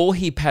 Before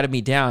he patted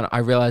me down, I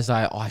realized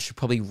I should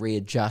probably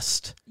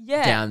readjust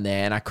down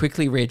there. And I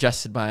quickly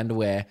readjusted my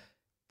underwear,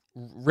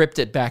 ripped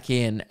it back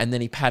in, and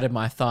then he patted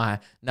my thigh,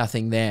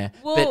 nothing there.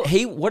 Well,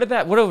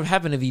 But what would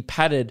happen if he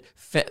patted,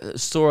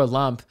 saw a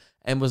lump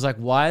and was like,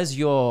 why are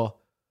you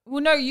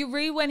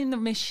went in the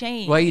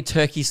machine. Why are you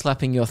turkey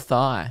slapping your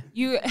thigh?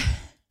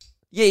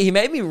 Yeah, he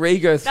made me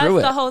re-go through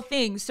it. That's the whole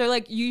thing. So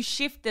like you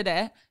shifted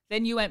it,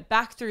 then you went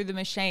back through the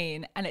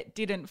machine and it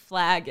didn't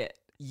flag it.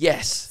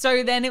 Yes.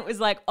 So then it was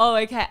like, oh,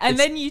 okay. And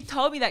then you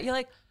told me that. You're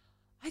like,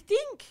 I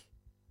think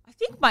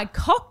my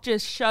cock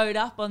just showed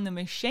up on the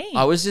machine.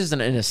 I was just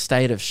in a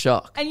state of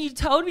shock. And you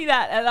told me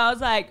that, and I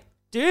was like,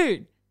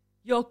 dude,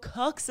 your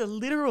cock's a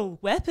literal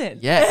weapon.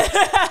 Yeah.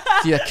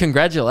 Yeah,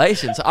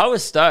 congratulations. I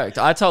was stoked.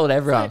 I told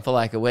everyone for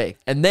like a week.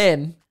 And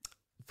then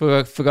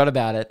forgot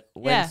about it.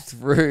 Went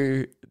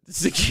through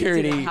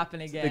security. Didn't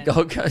happen again. The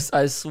Gold Coast.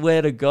 I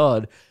swear to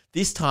God.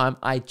 This time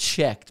I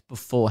checked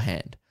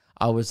beforehand.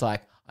 I was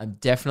like, I'm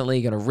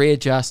definitely going to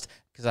readjust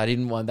because I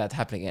didn't want that to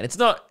happen again. It's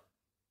not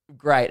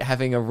great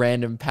having a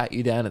random pat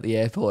you down at the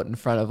airport in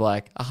front of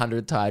like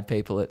 100 tired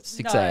people at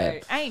 6 a.m.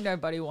 No, ain't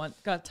nobody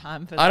got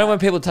time for that. I don't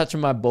want people touching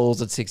my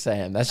balls at 6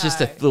 a.m. That's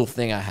just a little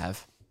thing I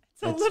have.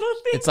 It's a little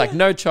thing. It's like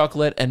no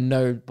chocolate and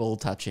no ball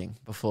touching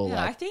before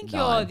like I think 9.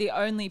 you're the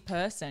only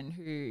person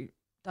who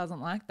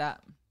doesn't like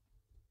that.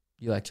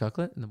 You like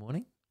chocolate in the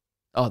morning?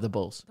 Oh, the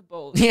balls. The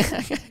balls.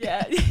 Yeah.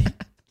 Yeah.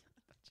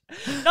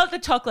 Not the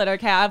chocolate,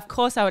 okay. Of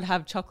course I would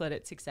have chocolate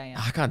at 6 a.m.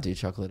 I can't do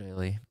chocolate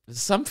early.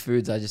 Some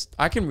foods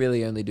I can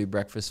really only do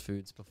breakfast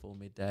foods before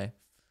midday.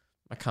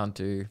 I can't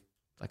do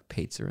like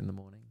pizza in the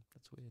morning.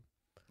 That's weird.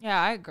 Yeah,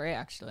 I agree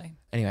actually.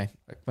 Anyway,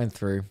 I went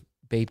through,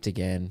 beeped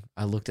again.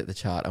 I looked at the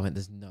chart. I went,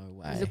 there's no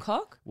way. Was it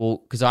cock? Well,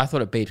 because I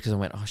thought it beeped because I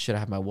went, oh shit, I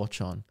have my watch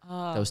on.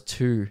 Oh. There was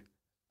 2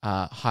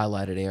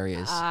 highlighted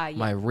areas,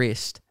 my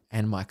wrist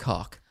and my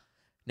cock.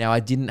 Now,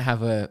 I didn't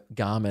have a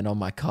Garmin on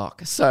my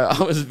cock, so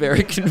I was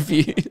very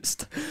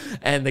confused.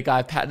 And the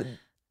guy patted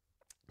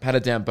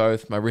down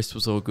both. My wrist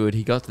was all good.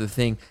 He got to the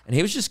thing, and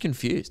he was just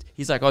confused.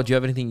 He's like, oh, do you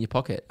have anything in your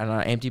pocket? And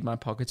I emptied my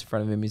pockets in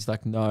front of him. He's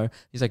like, no.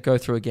 He's like, go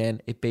through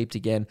again. It beeped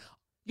again.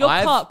 Your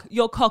cock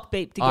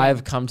beeped again.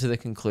 I've come to the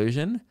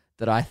conclusion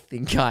that I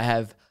think I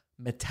have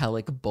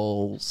metallic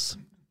balls.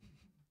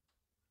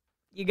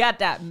 You got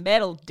that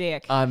metal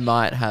dick. I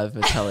might have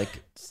metallic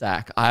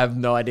sack. I have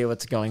no idea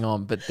what's going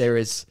on, but there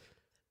is...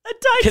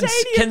 A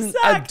titanium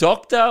sack. A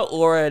doctor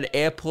or an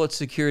airport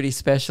security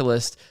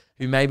specialist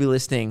who may be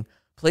listening,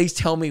 please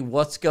tell me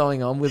what's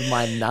going on with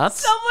my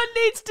nuts. Someone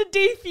needs to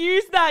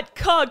defuse that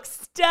cock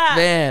stat.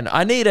 Man,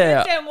 I need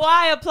a... Damn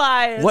wire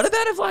pliers. What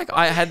about if like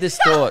I had this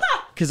thought,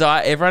 because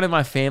everyone in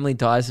my family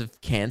dies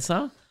of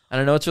cancer,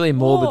 and I know it's really a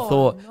morbid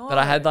thought, but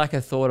I had like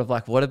a thought of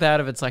like, what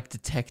about if it's like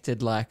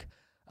detected like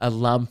a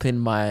lump in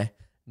my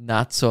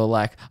nuts, or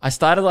like I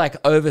started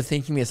like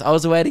overthinking this. I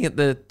was waiting at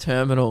the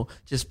terminal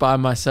just by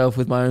myself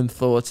with my own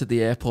thoughts at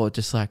the airport,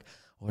 just like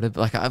what if,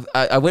 like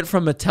I went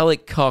from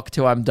metallic cock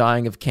to I'm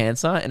dying of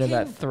cancer in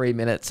about 3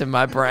 minutes in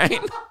my brain.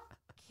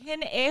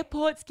 Can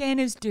airport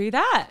scanners do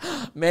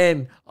that?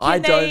 Man, I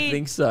don't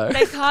think so.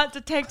 They can't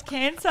detect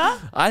cancer?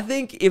 I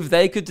think if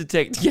they could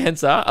detect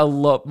cancer, a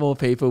lot more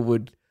people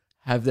would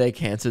have their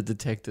cancer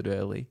detected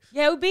early.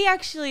 Yeah, it would be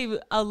actually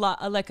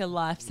like a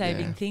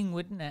life-saving thing,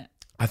 wouldn't it?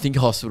 I think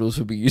hospitals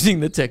would be using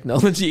the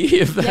technology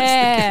if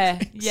that's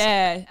the case.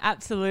 Yeah,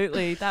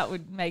 absolutely. That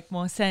would make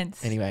more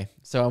sense. Anyway,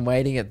 so I'm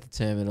waiting at the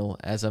terminal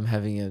as I'm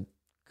having a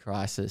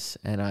crisis,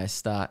 and I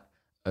start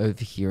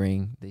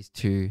overhearing these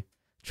two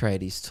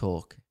tradies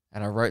talk.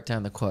 And I wrote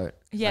down the quote.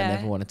 Yeah. I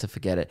never wanted to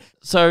forget it.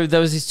 So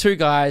there was these two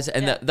guys,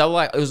 and Yeah. they were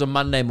like, it was a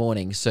Monday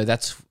morning. So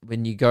that's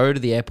when you go to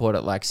the airport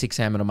at like 6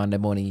 a.m. on a Monday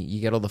morning,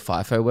 you get all the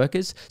FIFO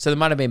workers. So there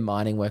might have been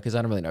mining workers.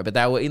 I don't really know. But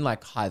they were in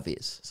like high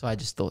vis. So I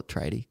just thought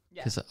tradie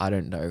Yeah. because I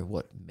don't know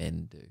what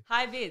men do.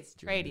 High vis,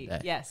 During the tradie.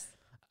 day. Yes.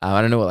 I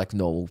don't know what like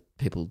normal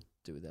people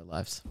do with their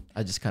lives.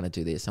 I just kind of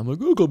do this. I'm like,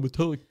 I got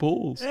metallic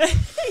balls.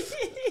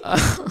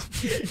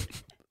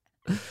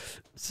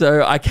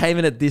 So I came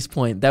in at this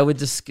point. They were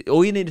just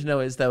all you need to know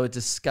is they were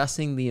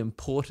discussing the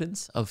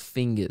importance of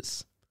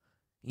fingers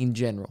in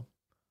general,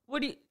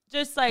 What do you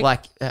just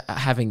like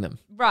having them.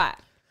 right?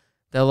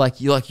 They're like,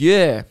 you're like,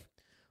 yeah,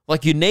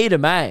 like you need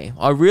them, eh?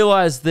 I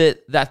realized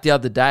that the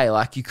other day,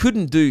 like you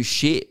couldn't do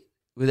shit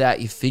without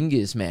your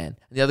fingers, man.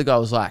 And the other guy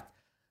was like,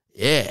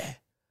 yeah,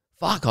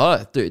 fuck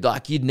off, dude.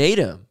 Like you need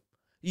them.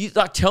 You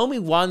like tell me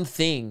one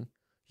thing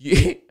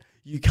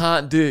you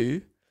can't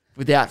do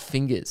without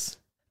fingers.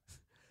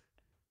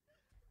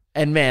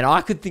 And man,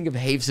 I could think of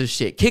heaps of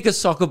shit. Kick a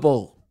soccer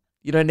ball.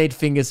 You don't need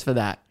fingers for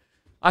that.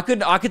 I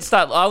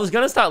was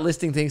going to start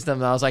listing things to them,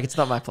 and I was like, it's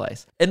not my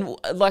place. And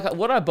like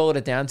what I boiled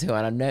it down to,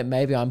 and I know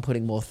maybe I'm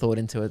putting more thought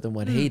into it than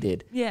what he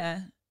did,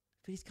 Yeah.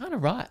 but he's kind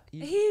of right.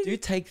 You do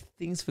take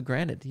things for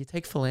granted. You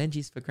take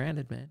phalanges for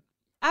granted, man.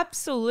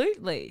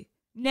 Absolutely.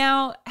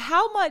 Now,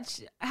 how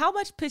much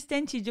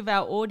percentage of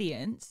our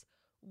audience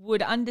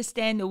would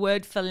understand the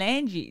word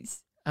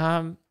phalanges?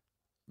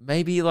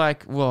 Maybe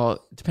like, well,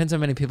 it depends how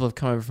many people have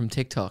come over from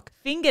TikTok.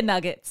 Finger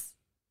nuggets.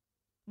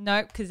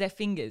 Nope, because they're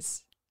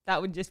fingers.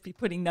 That would just be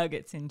putting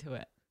nuggets into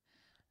it.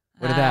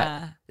 What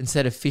about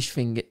instead of fish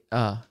finger?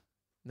 No,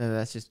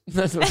 that's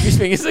what fish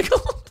fingers are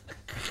called.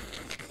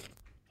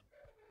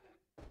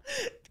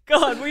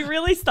 God, we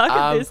really stuck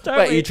at this, don't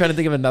wait, we? you're trying to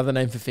think of another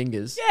name for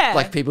fingers? Yeah.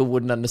 Like people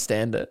wouldn't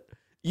understand it.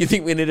 You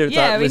think we need to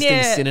Yeah, start we listing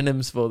need to-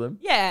 synonyms for them?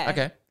 Yeah.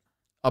 Okay.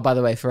 Oh, by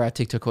the way, for our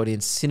TikTok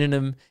audience,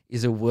 synonym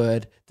is a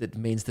word that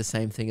means the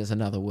same thing as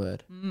another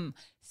word.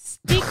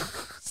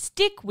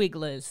 Stick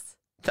wigglers.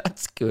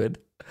 That's good.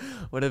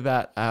 What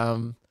about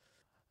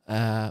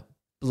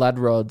blood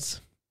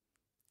rods?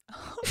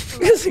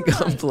 Because it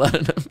got blood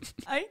in them.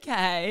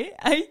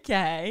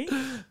 Okay.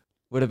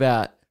 What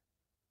about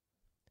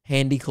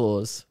handy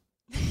claws?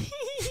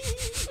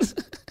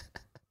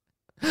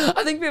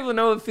 I think people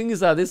know what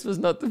fingers are. This was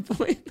not the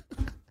point.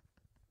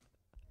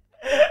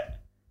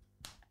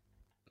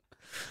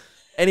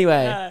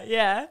 Anyway,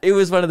 yeah. it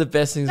was one of the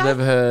best things I've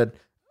ever heard.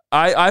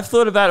 I've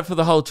thought about it for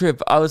the whole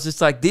trip. I was just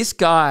like, this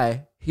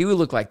guy, he would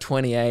look like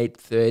 28,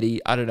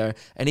 30, I don't know.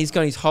 And he's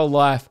gone his whole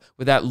life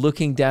without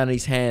looking down at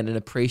his hand and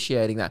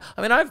appreciating that.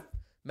 I mean, I've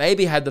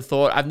maybe had the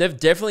thought. I've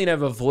definitely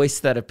never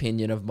voiced that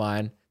opinion of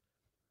mine.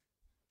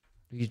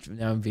 You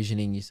now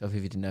envisioning yourself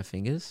if you didn't have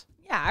fingers?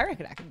 Yeah, I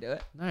reckon I can do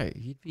it. No,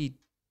 you'd be...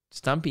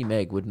 Stumpy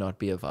Meg would not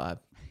be a vibe.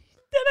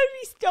 Then I'd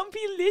be Stumpy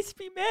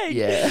Lispy Meg.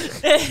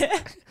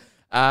 Yeah.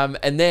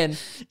 And then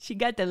she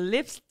got the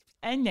lips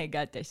and they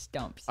got the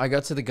stumps. I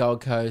got to the Gold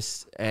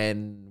Coast,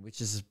 and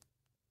which is,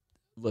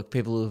 look,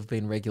 people who have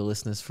been regular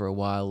listeners for a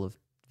while of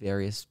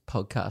various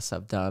podcasts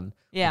I've done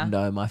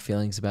know my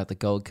feelings about the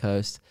Gold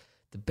Coast.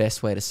 The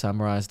best way to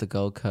summarize the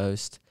Gold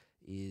Coast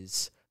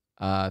is,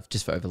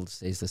 just for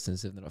overseas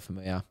listeners if they're not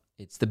familiar,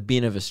 it's the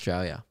bin of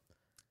Australia.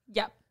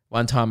 Yep.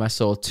 One time I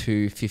saw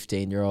two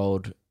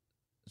 15-year-old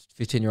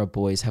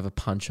boys have a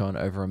punch on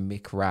over a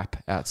Mick Rap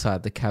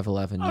outside the Cavill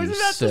Avenue. I was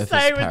about to Surfers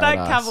say, was that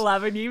Paradise. Cavill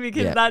Avenue?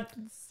 Because Yeah. that's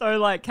so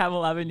like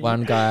Cavill Avenue.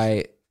 One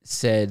guy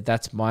said,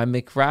 that's my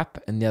Mick Rap,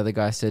 and the other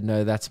guy said,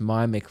 no, that's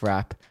my Mick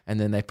Rap. And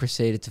then they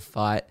proceeded to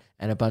fight,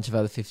 and a bunch of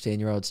other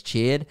 15-year-olds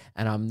cheered.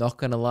 And I'm not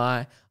going to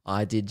lie,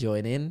 I did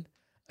join in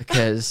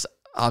because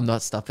I'm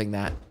not stopping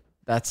that.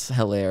 That's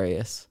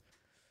hilarious.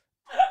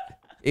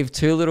 If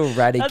two little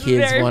ratty That's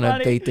kids very want to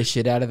funny. beat the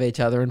shit out of each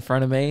other in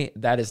front of me,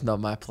 that is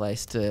not my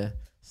place to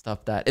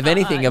stop that. If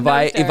anything, if no,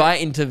 I sir.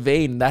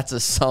 intervene, that's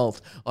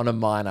assault on a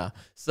minor.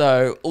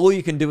 So all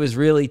you can do is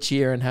really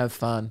cheer and have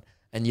fun,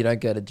 and you don't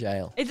go to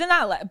jail. Isn't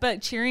that like,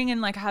 but cheering and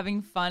like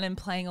having fun and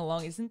playing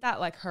along, isn't that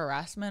like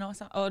harassment or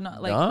something? Or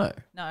not like, No.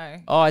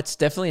 no. Oh, it's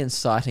definitely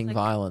inciting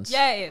violence.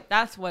 Yeah,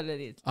 that's what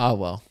it is. Oh,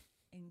 well.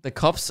 The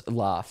cops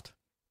laughed.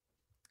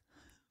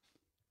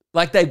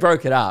 Like they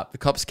broke it up. The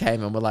cops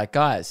came and were like,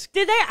 guys.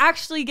 Did they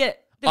actually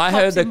get the I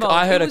cops heard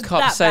involved? a It was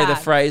cop that say the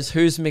bad. phrase,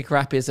 whose Mick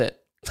Rap is it?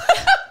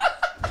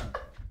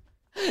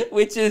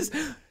 Which is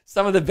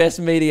some of the best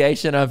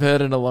mediation I've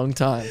heard in a long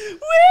time.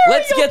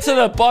 Let's get to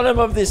the bottom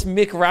of this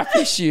Mick Rap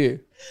issue.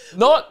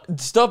 Not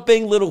stop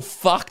being little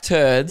fuck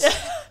turds.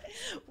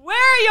 Where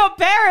are your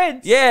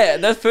parents? Yeah,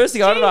 the first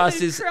thing I would ask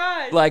Jesus is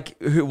Christ. like,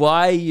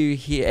 why are you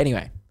here?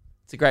 Anyway,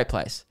 it's a great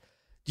place.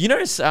 Do you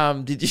notice?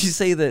 Did you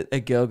see that a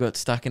girl got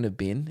stuck in a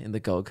bin in the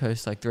Gold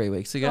Coast like 3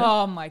 weeks ago?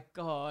 Oh my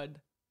God.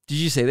 Did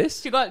you see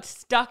this? She got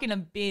stuck in a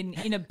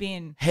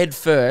bin. Head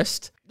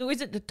first. Was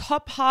it the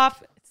top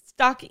half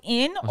stuck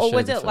in, I'll or show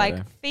was the it like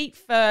photo. feet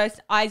first,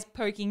 eyes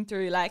poking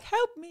through, like,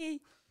 help me?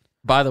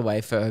 By the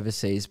way, for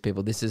overseas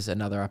people, this is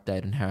another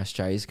update on how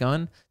Australia's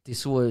gone.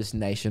 This was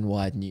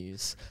nationwide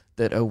news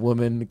that a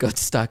woman got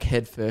stuck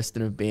head first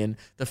in a bin.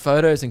 The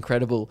photo is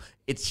incredible.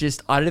 It's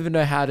just, I don't even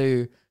know how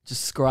to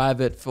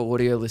describe it for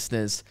audio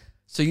listeners.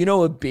 So you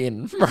know a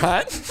bin,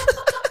 right?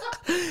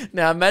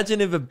 Now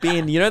imagine if a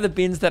bin, you know the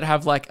bins that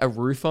have like a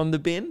roof on the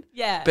bin?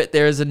 Yeah. But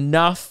there is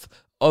enough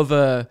of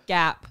a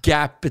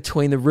gap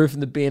between the roof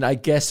and the bin, I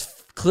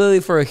guess,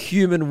 clearly for a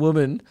human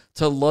woman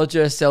to lodge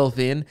herself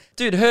in.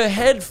 Dude, her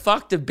head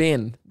fucked a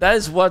bin. That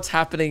is what's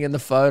happening in the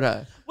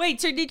photo. Wait,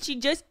 so did she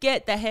just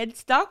get the head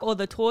stuck or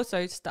the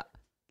torso stuck?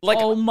 Like,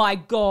 oh my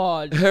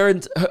God. her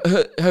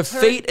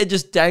feet are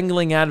just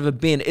dangling out of a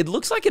bin. It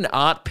looks like an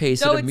art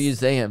piece at a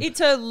museum. It's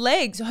her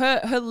legs,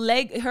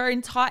 her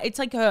entire, it's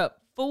like her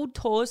full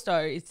torso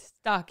is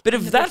stuck. But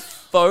if that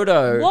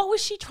photo, what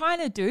was she trying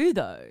to do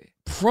though?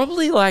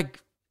 probably like,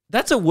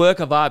 that's a work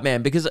of art,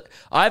 man, because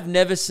I've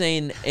never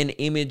seen an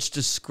image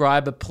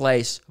describe a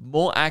place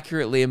more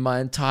accurately in my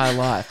entire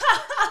life.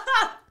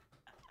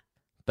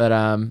 But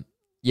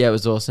yeah, it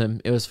was awesome.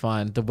 It was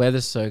fine. The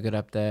weather's so good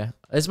up there.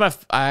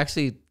 I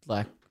actually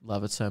like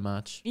love it so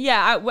much.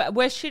 Yeah,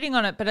 we're shitting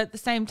on it, but at the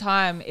same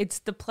time, it's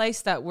the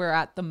place that we're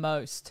at the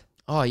most.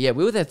 Oh yeah,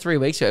 we were there 3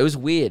 weeks ago. It was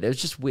weird. It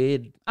was just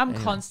weird. I'm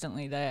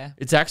constantly there.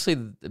 It's actually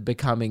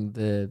becoming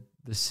the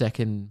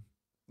second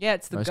Yeah,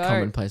 it's the most goat.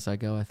 common place I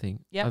go, I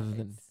think. Yep. Other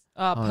than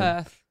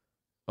Perth.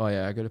 Oh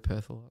yeah, I go to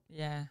Perth a lot.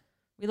 Yeah,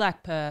 we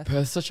like Perth.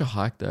 Perth's such a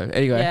hike though.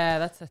 Anyway, Yeah,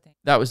 that's the thing.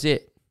 that was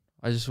it.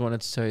 I just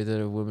wanted to tell you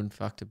that a woman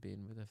fucked a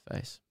bin with her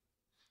face.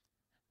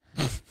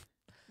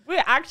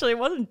 It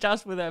wasn't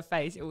just with her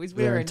face; it was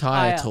with Her her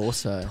entire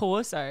torso.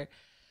 torso.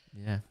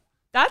 Yeah.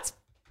 That's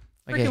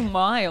Like freaking a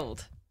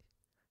wild.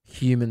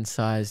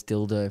 human-sized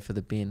dildo for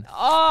the bin.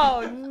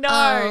 Oh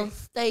no!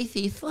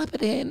 Stacey, slap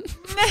it in.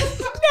 Now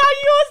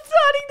you're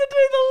starting to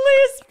do the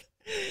lisp.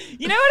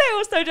 You know what I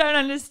also don't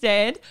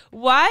understand?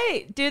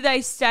 Why did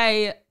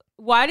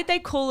they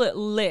call it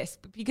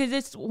lisp? Because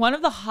it's one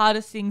of the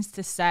hardest things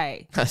to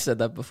say. I said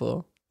that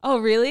before. Oh,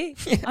 really?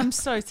 I'm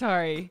so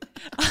sorry.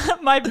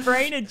 My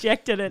brain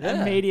ejected it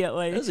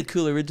immediately. That was a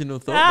cool original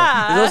thought.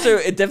 Ah.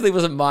 It definitely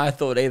wasn't my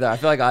thought either. I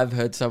feel like I've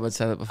heard someone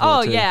say that before.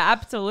 Oh, too. yeah,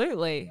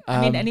 absolutely.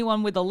 I mean,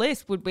 anyone with a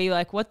lisp would be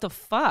like, what the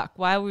fuck?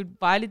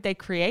 Why did they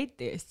create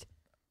this?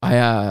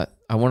 I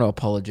want to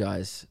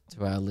apologize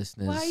to our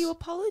listeners. Why are you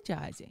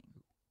apologizing?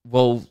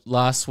 Well,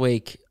 last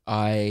week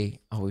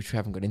which we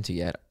haven't got into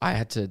yet. I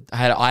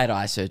had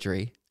eye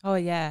surgery. Oh,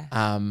 yeah.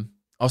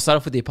 I'll start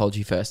off with the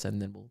apology first,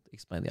 and then we'll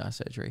explain the eye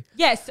surgery.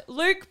 Yes,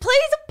 Luke,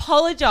 please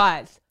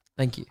apologize.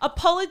 Thank you.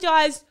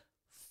 Apologize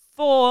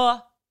for...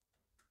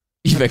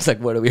 You makes like,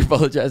 what are we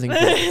apologizing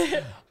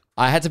for?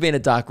 I had to be in a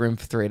dark room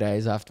for 3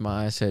 days after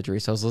my eye surgery,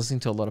 so I was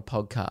listening to a lot of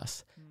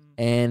podcasts,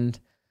 and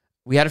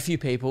we had a few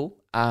people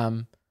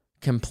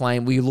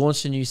complain. We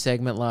launched a new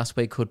segment last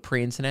week called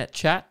Pre-Internet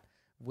Chat,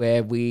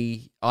 where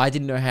I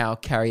didn't know how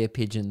carrier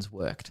pigeons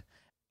worked.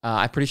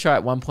 I'm pretty sure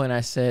at one point I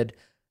said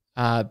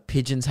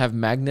pigeons have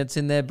magnets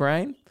in their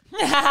brain.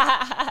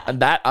 And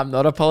that I'm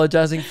not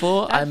apologizing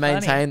for. That's I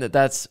maintain that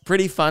that's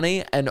pretty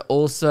funny and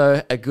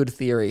also a good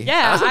theory.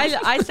 Yeah,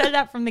 I said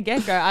that from the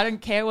get-go. I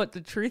don't care what the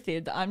truth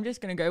is. I'm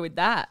just going to go with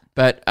that.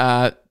 But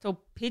So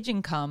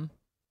pigeon cum.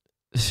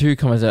 who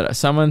commented?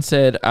 Someone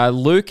said,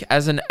 Luke,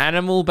 as an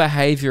animal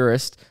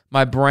behaviorist,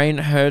 my brain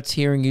hurts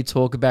hearing you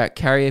talk about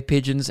carrier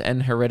pigeons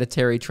and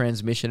hereditary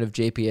transmission of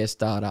GPS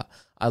data.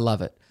 I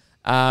love it.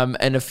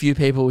 And a few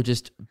people were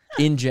just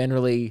in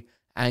generally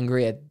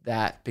angry at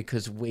that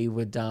because we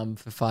were dumb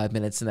for 5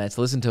 minutes and they had to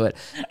listen to it.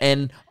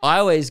 And I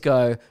always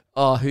go,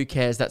 oh, who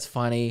cares? That's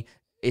funny.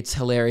 It's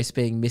hilarious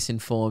being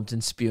misinformed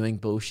and spewing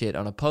bullshit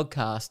on a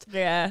podcast.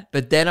 Yeah.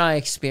 But then I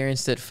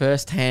experienced it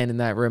firsthand in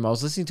that room. I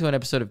was listening to an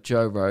episode of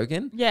Joe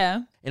Rogan.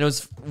 Yeah. And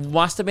it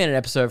must have been an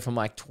episode from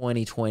like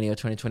 2020 or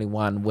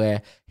 2021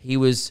 where he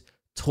was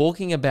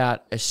talking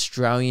about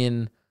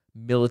Australian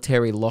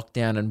military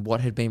lockdown and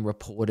what had been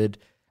reported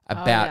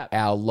about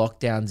our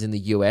lockdowns in the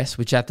US,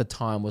 which at the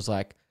time was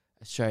like,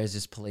 Australia's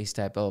this police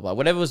state, blah, blah, blah.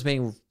 Whatever was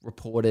being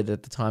reported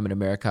at the time in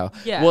America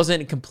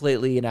wasn't a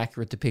completely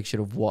inaccurate depiction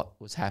of what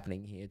was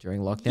happening here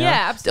during lockdown.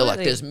 Yeah, absolutely. They're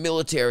like, there's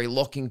military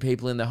locking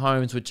people in their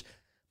homes, which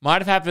might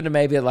have happened to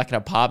maybe like an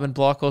apartment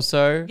block or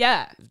so.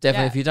 Yeah.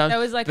 Definitely a few times. There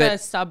was like But a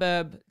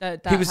suburb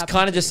that he was happened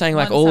kind of to. just saying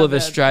like One all of suburb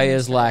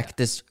Australia's in Australia. like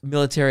there's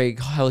military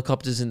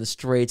helicopters in the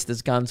streets,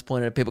 there's guns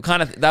pointed at people.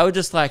 Kind of, they were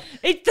just like,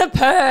 It's the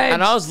purge.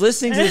 and I was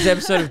listening to this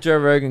episode of Joe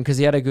Rogan because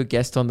he had a good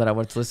guest on that I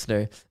wanted to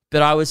listen to.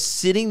 But I was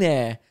sitting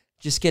there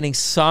just getting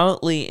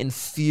silently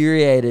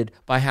infuriated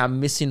by how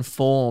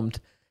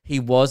misinformed he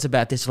was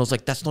about this. And I was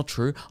like, that's not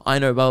true. I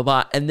know, blah,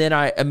 blah, blah. And then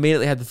I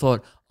immediately had the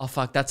thought, Oh,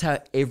 fuck. That's how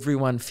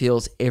everyone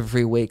feels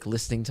every week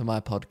listening to my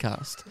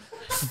podcast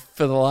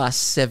for the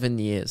last 7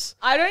 years.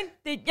 I don't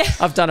think...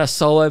 I've done a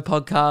solo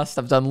podcast.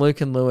 I've done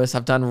Luke and Lewis.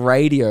 I've done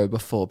radio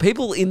before.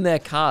 People in their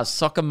cars,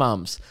 soccer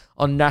mums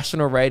on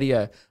national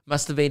radio,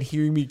 must have been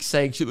hearing me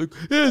saying shit like,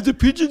 yeah, do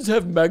pigeons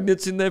have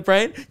magnets in their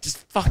brain? Just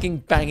fucking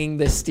banging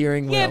their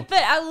steering wheel. Yeah, but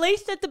at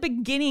least at the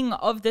beginning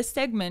of the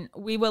segment,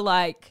 we were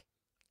like,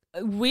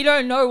 we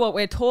don't know what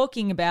we're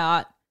talking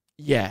about.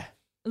 Yeah.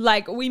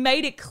 Like, we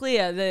made it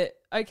clear that,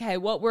 okay,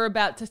 what we're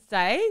about to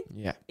say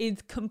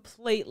is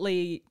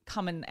completely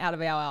coming out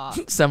of our ass.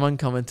 Someone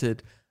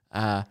commented,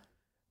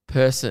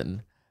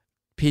 pigeon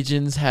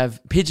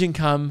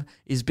cum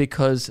is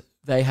because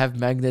they have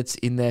magnets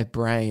in their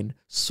brain.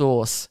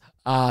 Source,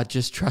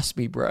 just trust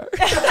me, bro.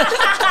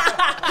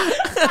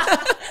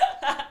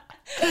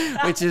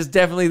 Which is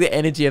definitely the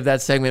energy of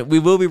that segment. We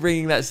will be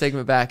bringing that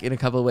segment back in a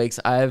couple of weeks.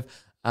 I have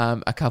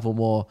a couple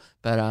more,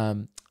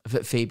 but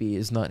Phoebe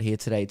is not here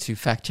today to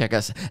fact check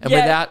us. And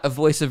without a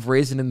voice of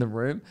reason in the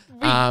room,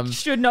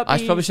 should not be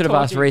I probably should have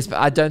asked Reese, but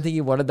I don't think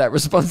he wanted that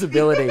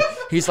responsibility.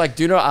 He's like,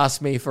 do not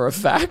ask me for a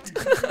fact.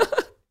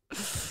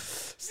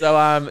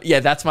 So,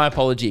 that's my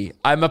apology.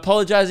 I'm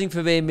apologizing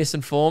for being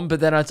misinformed, but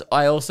then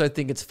I also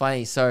think it's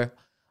funny. So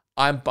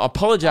I'm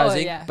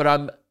apologizing, but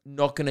I'm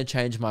not going to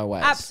change my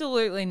ways.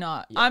 Absolutely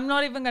not. Yeah. I'm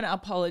not even going to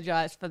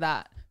apologize for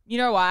that. You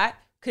know why?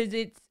 Because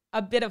it's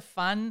a bit of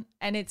fun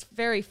and it's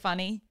very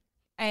funny.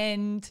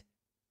 And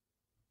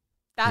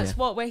that's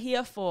what we're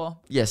here for.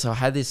 Yeah, so I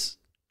had this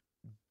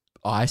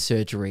eye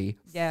surgery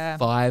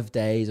 5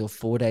 days or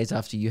 4 days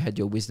after you had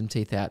your wisdom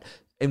teeth out.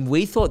 And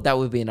we thought that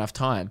would be enough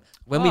time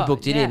when we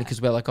booked it in,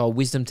 because we're like, oh,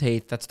 wisdom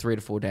teeth, that's 3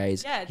 to 4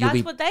 days. Yeah,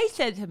 that's what they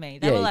said to me.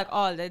 They were like,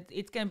 oh,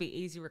 it's going to be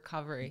easy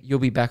recovery. You'll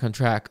be back on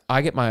track.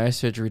 I get my eye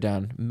surgery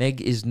done. Meg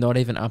is not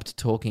even up to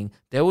talking.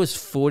 There was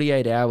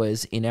 48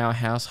 hours in our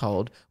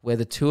household where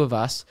the two of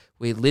us,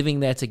 we're living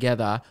there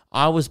together.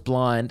 I was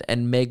blind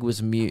and Meg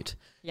was mute.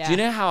 Yeah. Do you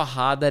know how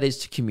hard that is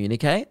to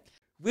communicate?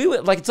 We were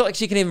like, it's not like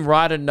she can even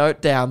write a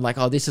note down like,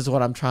 oh, this is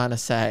what I'm trying to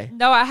say.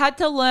 No, I had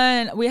to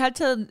learn. We had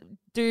to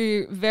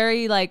do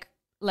very like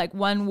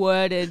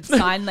one-worded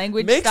sign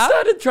language Meg stuff.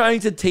 started trying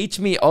to teach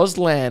me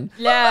Auslan.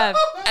 Yeah.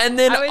 And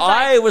then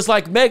I was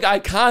like, Meg, I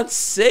can't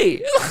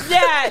see.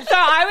 Yeah. So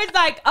I was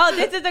like, oh,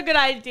 this is a good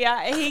idea.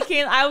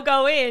 I'll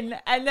go in.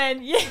 And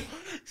then,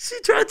 she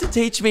tried to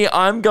teach me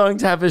I'm going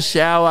to have a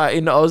shower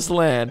in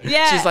Auslan.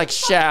 Yeah. She's like,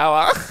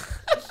 shower.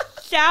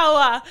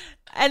 Shower.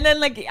 And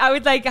then I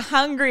was like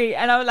hungry,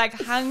 and I was like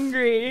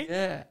hungry.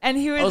 Yeah. And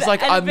he was. I was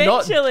like, I'm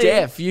not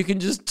deaf. You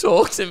can just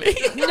talk to me.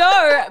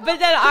 No, but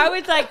then I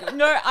was like,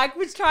 no, I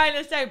was trying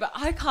to say, but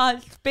I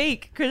can't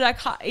speak because I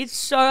can't. It's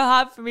so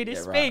hard for me to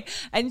speak. Right.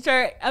 And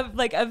so,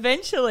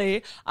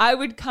 eventually, I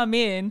would come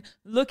in,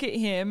 look at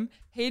him.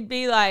 He'd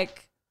be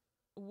like,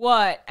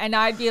 "What?" And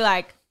I'd be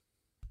like,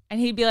 and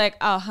he'd be like,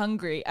 "Oh,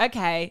 hungry.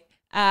 Okay."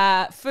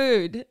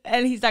 Food,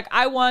 and he's like,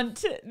 I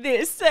want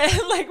this,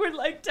 and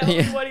would tell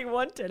me what he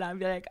wanted. I'd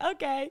be like,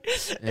 okay.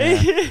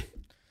 It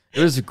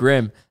was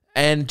grim.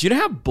 And do you know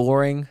how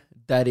boring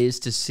that is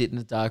to sit in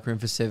a dark room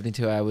for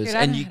 72 hours? Dude,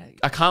 and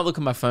I can't look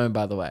at my phone,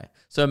 by the way.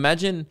 So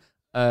imagine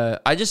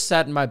I just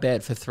sat in my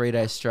bed for 3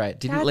 days straight,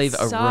 didn't leave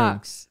a room.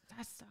 That sucks.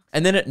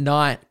 And then at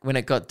night, when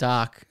it got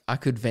dark, I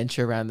could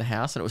venture around the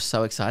house, and it was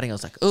so exciting. I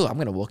was like, oh, I'm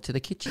going to walk to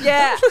the kitchen.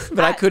 Yeah.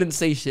 But I couldn't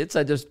see shit,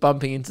 so just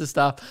bumping into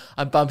stuff.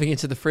 I'm bumping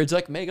into the fridge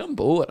like, Meg, I'm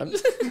bored. I'm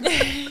just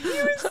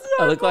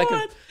I look bored.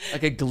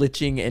 like a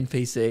glitching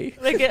NPC.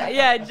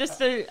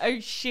 Just a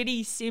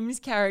shitty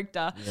Sims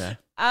character. Yeah.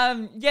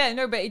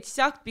 But it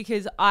sucked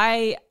because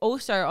I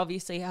also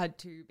obviously had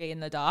to be in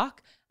the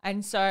dark.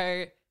 And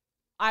so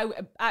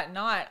at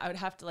night, I would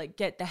have to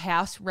get the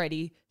house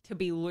ready to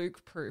be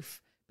Luke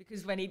proof.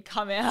 Because when he'd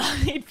come out,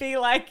 he'd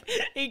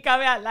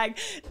come out like,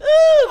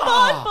 ooh,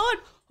 Bond.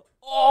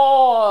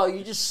 Oh,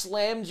 you just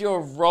slammed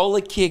your roller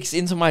kicks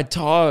into my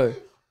toe.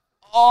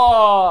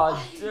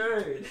 Oh,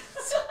 dude.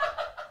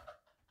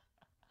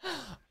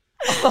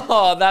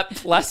 Oh, that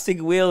plastic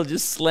wheel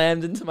just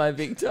slammed into my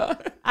big toe.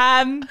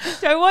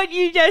 So what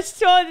you just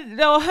saw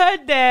or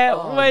heard there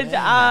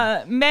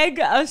was Meg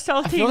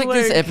assaulting I feel like Luke.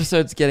 This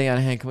episode's getting out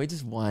of hand. Can we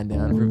just wind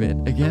down for a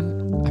bit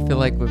again? I feel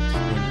like we've just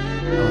been...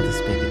 Oh, the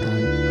speaker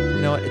died.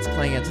 You know what? It's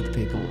playing out to the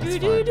people. That's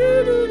fine.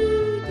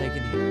 They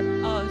can hear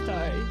it. Oh,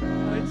 sorry.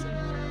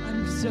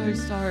 I'm so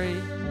sorry.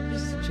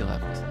 Just chill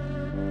out for a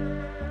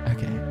second.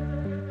 Okay.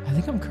 I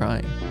think I'm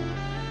crying.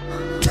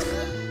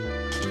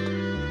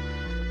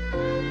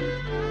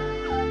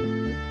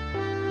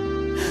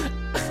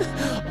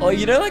 Oh,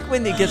 you know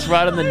when it gets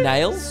right on the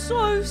nail?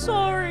 So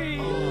sorry.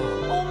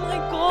 Oh my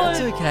God.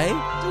 That's okay.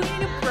 Do we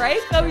need a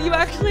break? Are you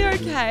actually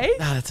okay?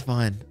 No, that's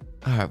fine.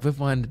 All right, we've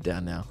winded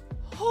down now.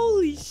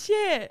 Holy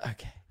shit.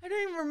 Okay. I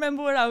don't even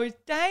remember what I was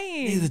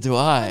saying. Neither do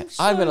I.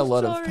 I'm in a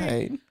lot of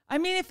pain. I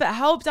mean, if it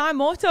helps,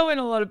 I'm also in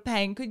a lot of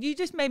pain because you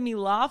just made me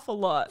laugh a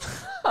lot.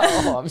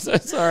 Oh, I'm so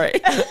sorry.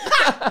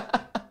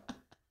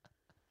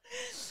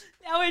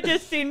 Now we're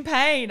just in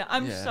pain.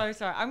 I'm so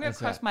sorry. I'm going to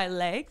cross my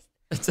legs.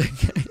 It's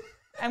okay.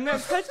 I'm going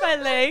to cross my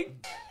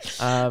leg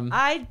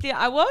I did.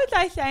 What was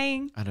I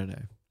saying? I don't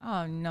know.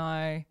 Oh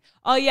no.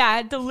 Oh yeah, I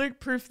had to Luke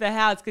proof the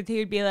house because he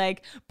would be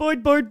like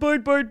board,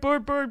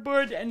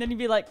 and then he'd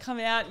be like come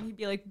out and he'd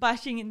be like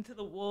bashing into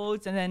the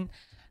walls and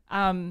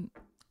then,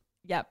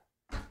 yep.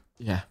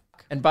 Yeah.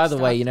 And by the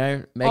way, you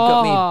know, Meg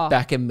got me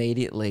back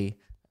immediately.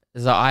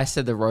 As I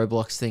said the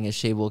Roblox thing as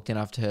she walked in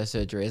after her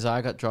surgery. As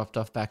I got dropped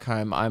off back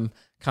home, I'm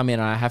coming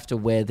and I have to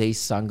wear these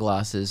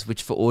sunglasses,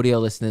 which for audio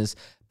listeners,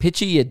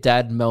 picture your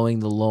dad mowing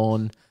the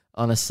lawn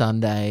on a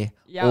Sunday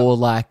or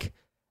like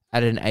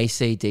at an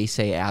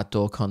AC/DC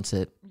outdoor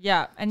concert.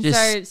 Yeah, and Just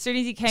so as soon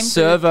as he came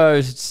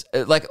servos,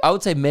 like I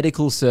would say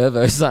medical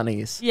servo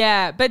sunnies.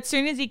 Yeah, but as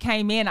soon as he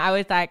came in, I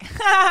was like,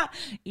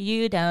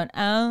 you don't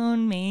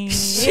own me. And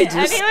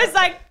he was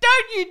like,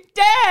 don't you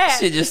dare.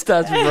 She just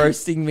starts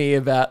roasting me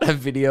about a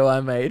video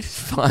I made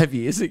 5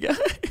 years ago.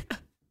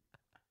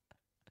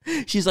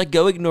 She's like,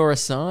 go ignore a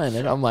sign.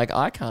 And I'm like,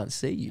 I can't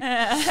see you.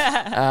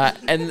 Where's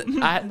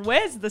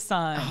the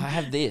sign? I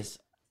have this.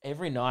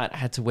 Every night I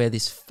had to wear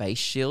this face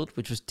shield,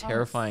 which was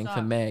terrifying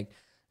for Meg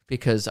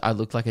because I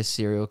looked like a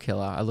serial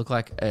killer. I look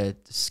like a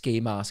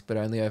ski mask, but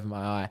only over my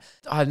eye.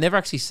 I've never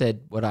actually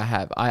said what I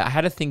have. I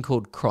had a thing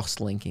called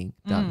cross-linking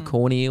done.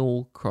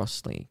 Corneal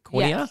cross-link.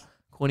 Cornea? Yes.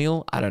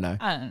 Corneal? I don't know.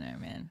 I don't know,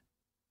 man.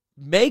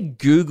 Meg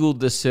Googled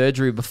the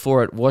surgery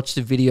before it, watched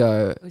the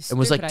video, and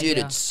was like, dude,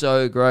 idea. it's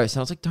so gross. And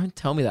I was like, don't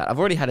tell me that. I've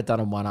already had it done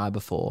on one eye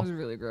before. It was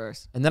really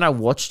gross. And then I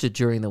watched it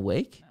during the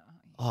week.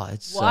 Oh,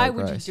 it's Why so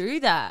would gross. you do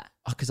that?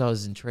 Oh, because I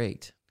was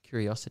intrigued.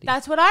 Curiosity.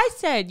 That's what I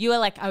said. You were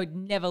like, I would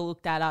never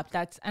look that up.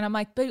 And I'm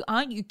like, but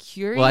aren't you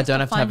curious? Well, I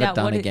don't have to have find it out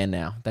done what again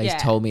now. They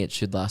told me it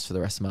should last for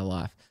the rest of my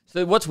life.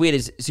 So what's weird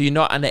is, so you're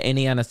not under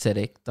any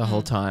anesthetic the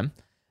whole time.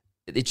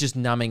 It's just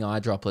numbing eye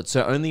droplets.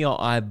 So only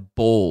your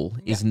eyeball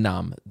is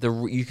numb.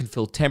 You can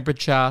feel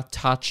temperature,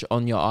 touch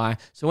on your eye.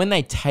 So when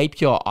they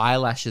tape your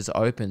eyelashes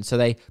open, so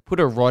they put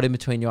a rod in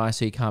between your eyes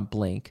so you can't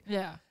blink.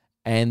 Yeah.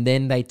 And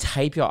then they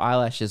tape your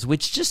eyelashes,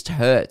 which just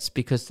hurts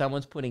because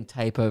someone's putting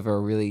tape over a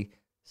really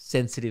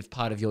sensitive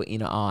part of your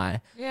inner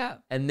eye. Yeah.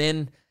 And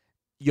then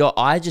your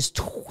eye just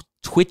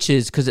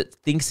twitches because it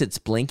thinks it's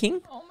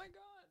blinking. Oh my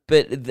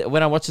God. But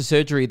when I watch the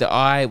surgery,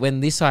 when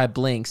this eye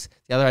blinks,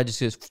 the other eye just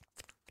goes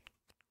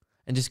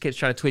and just keeps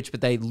trying to twitch,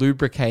 but they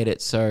lubricate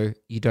it so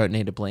you don't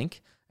need to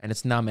blink. And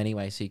it's numb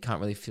anyway, so you can't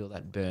really feel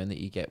that burn that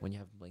you get when you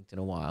haven't blinked in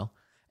a while.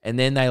 And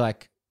then they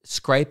like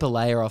scrape a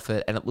layer off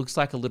it and it looks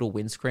like a little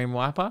windscreen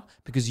wiper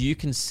because you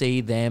can see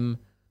them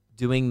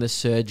doing the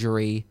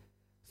surgery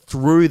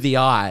through the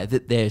eye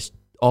that they're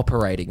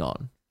operating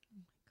on.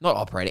 Not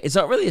operating. It's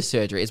not really a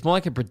surgery. It's more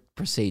like a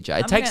procedure.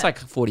 It takes like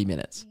 40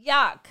 minutes.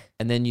 Yuck.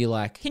 And then you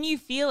like... Can you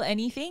feel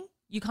anything?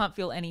 You can't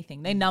feel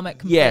anything. They numb it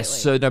completely.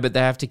 Yes. So no, but they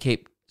have to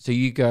keep... So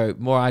you go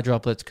more eye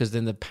droplets because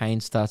then the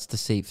pain starts to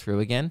seep through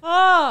again.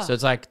 Oh. So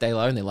it's like they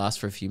only last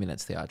for a few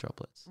minutes, the eye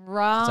droplets.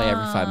 Right. It's like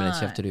every 5 minutes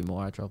you have to do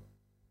more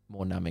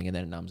more numbing and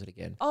then it numbs it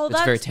again. Oh,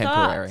 it's very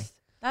temporary.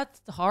 That's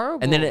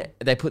horrible. And then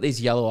they put these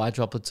yellow eye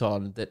droplets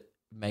on that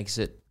makes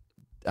it,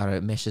 I don't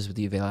know, meshes with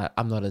UV light.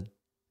 I'm not a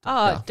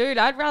doctor. Dude,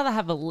 I'd rather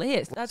have a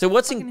list. That's So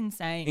what's fucking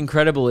insane.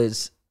 incredible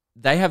is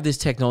they have this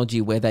technology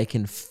where they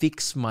can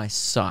fix my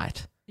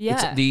sight.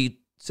 Yeah. The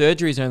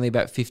surgery is only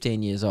about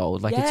 15 years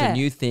old. Like it's a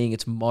new thing.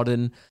 It's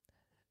modern.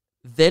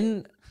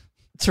 Then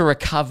to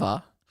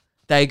recover,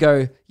 they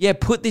go, yeah,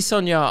 put this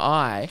on your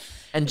eye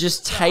and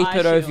just tape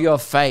it over your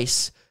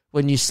face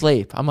when you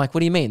sleep. I'm like,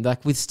 what do you mean?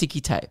 Like with sticky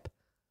tape?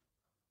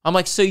 I'm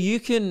like, so you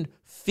can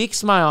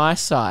fix my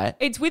eyesight.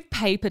 It's with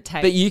paper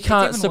tape. But you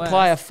can't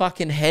supply a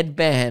fucking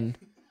headband.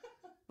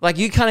 Like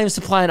you can't even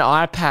supply an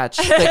eye patch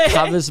that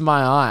covers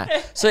my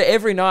eye. So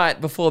every night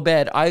before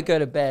bed, I go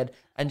to bed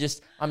and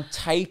I'm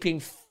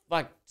taping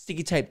like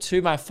sticky tape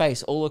to my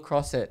face all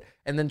across it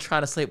and then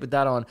trying to sleep with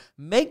that on.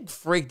 Meg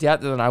freaked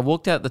out then. I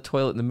walked out the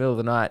toilet in the middle of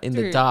the night in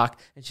the dark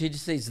and she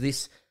just sees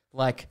this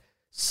like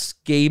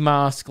ski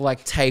mask,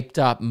 like taped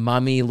up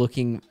mummy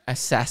looking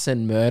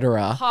assassin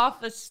murderer.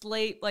 Half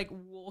asleep, like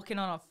walking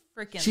on a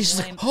freaking She's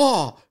limb. like,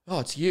 oh,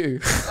 it's you.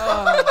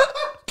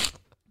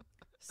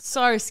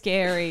 So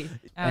scary. That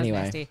was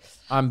Anyway, nasty.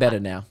 I'm better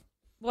now.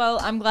 Well,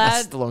 I'm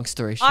That's glad. the long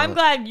story short. I'm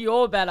glad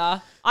you're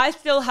better. I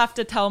still have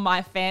to tell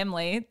my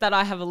family that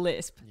I have a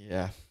lisp.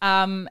 Yeah.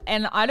 And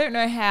I don't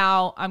know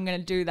how I'm gonna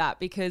do that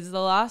because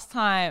the last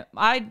time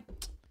I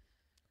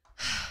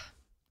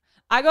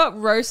got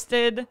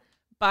roasted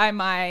by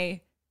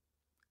my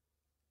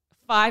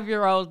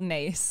 5-year-old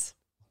niece,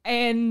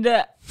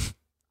 and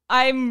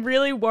I'm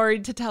really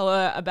worried to tell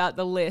her about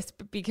the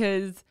lisp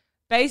because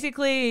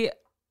basically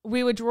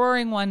we were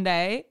drawing one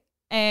day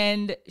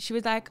and she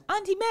was like,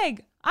 Auntie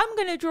Meg, I'm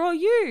going to draw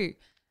you.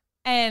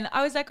 And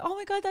I was like, oh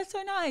my God, that's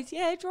so nice.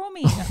 Yeah, draw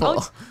me. I'll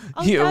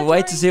You start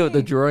wait to drawing see what the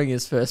you. drawing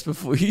is first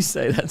before you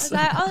say that. I was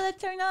like, oh,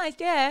 that's so nice.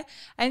 Yeah.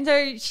 And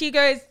so she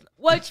goes,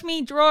 watch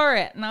me draw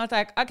it. And I was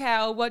like, okay,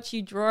 I'll watch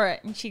you draw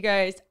it. And she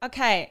goes,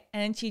 okay.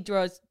 And then she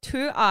draws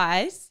 2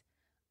 eyes,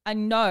 a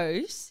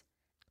nose,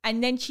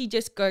 and then she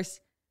just goes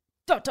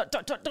dot, dot,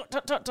 dot, dot, dot,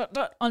 dot, dot, dot,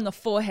 dot on the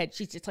forehead.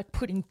 She's just like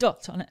putting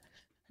dots on it.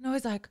 And I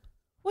was like,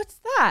 what's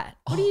that?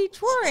 What are you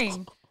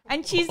drawing?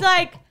 And she's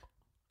like,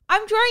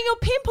 I'm drawing your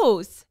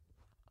pimples.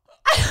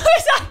 And I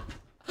was like,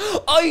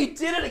 Oh, you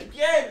did it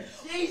again.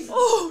 Jesus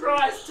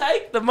Christ,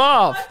 take them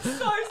off. I'm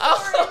so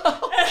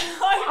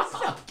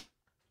sorry.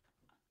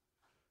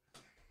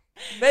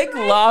 Meg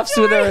laughs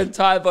with her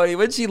entire body.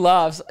 When she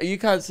laughs, you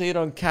can't see it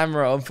on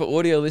camera, for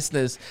audio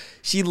listeners.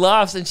 She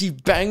laughs and she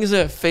bangs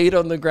her feet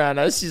on the ground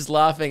as she's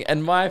laughing,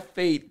 and my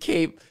feet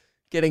keep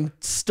getting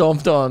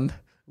stomped on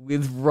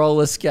with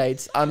roller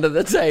skates under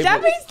the table.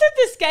 That means that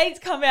the skates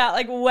come out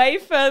like way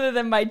further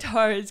than my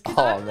toes. Oh,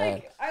 I'm man.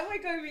 like, I'm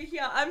like over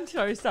here. I'm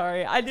so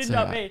sorry. I did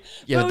not mean.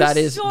 Yeah, But that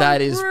it is was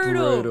that is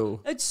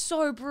brutal. It's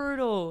so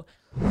brutal.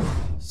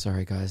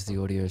 Sorry, guys, the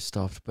audio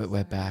stopped, but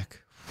we're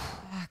back.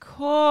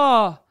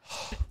 Oh.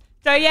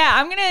 So yeah,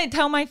 I'm gonna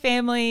tell my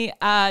family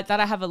that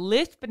I have a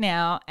lisp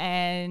now,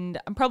 and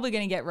I'm probably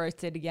gonna get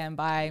roasted again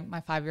by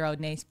my 5-year-old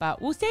niece.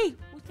 But we'll see.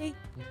 We'll see.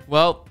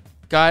 Well,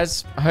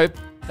 guys, I hope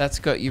that's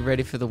got you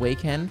ready for the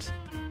weekend.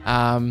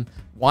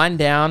 Wind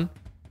down,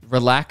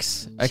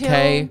 relax,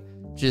 okay?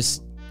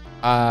 Just,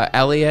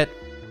 Elliot,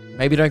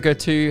 maybe don't go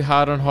too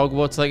hard on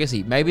Hogwarts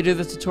Legacy. Maybe do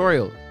the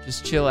tutorial.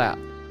 Just chill out.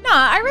 No,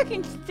 I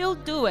reckon still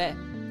do it.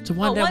 It's a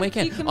wind down once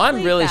weekend. you complete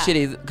I'm really that.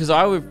 shitty because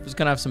I was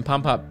going to have some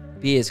pump up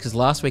beers because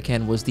last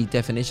weekend was the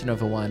definition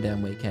of a wind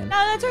down weekend. No,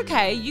 that's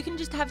okay. You can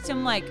just have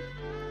some like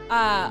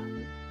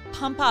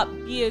pump up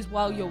beers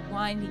while you're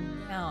winding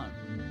down.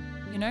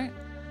 You know?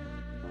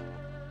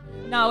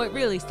 No, it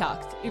really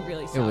sucks. It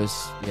really sucks. It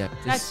was, yeah.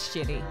 That's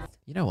shitty.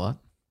 You know what?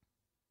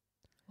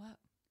 What?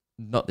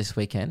 Not this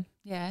weekend,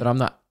 Yeah.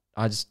 but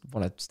I just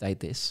want to state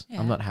this. Yeah.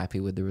 I'm not happy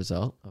with the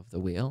result of the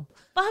wheel.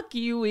 Fuck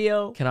you,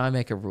 Will. Can I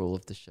make a rule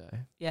of the show?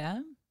 Yeah.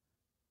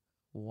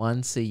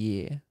 Once a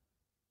year,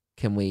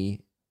 can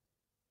we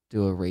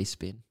do a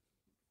respin?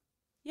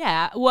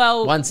 Yeah.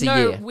 Well, Once a no,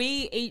 year.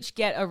 we each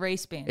get a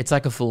race spin. It's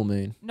like a full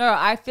moon. No,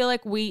 I feel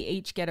like we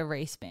each get a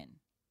race spin.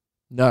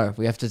 No,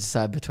 we have to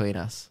decide between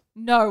us.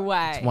 No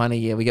way. It's one a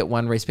year. We get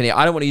one respin.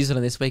 I don't want to use it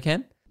on this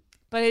weekend.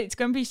 But it's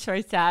going to be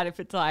so sad if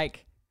it's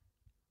like,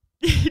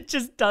 it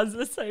just does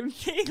the same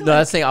thing. No,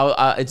 that's the thing.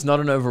 It's not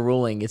an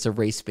overruling. It's a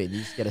respin. You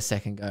just get a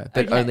second go,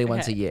 but Okay, only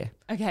once a okay. year.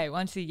 Okay,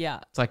 once a year.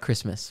 It's like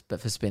Christmas, but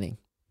for spinning.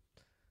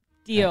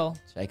 Deal.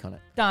 Shake on it.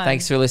 Done.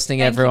 Thanks for listening,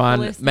 Thank you for everyone.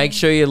 listening. Make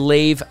sure you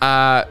leave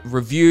a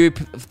review.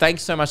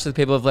 Thanks so much to the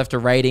people who have left a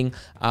rating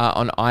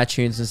on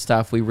iTunes and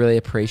stuff. We really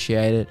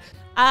appreciate it.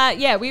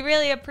 Yeah, we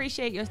really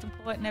appreciate your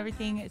support and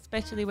everything,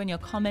 especially when you're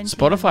commenting.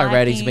 Spotify and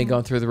ratings have been liking.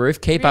 going through the roof.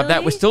 Keep up that.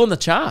 Really? We're still in the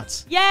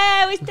charts.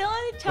 Yeah, we're still on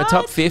the We're charts.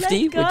 top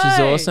 50, Let's which is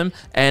go. awesome.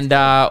 And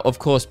of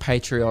course,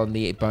 Patreon,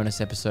 the bonus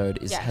episode,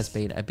 Yes. has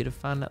been a bit of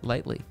fun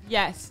lately.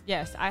 Yes.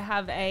 I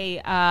have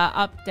a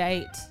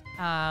update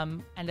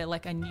and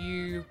a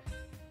new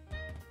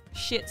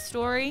shit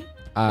story.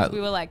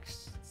 We were like,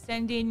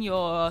 send in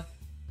your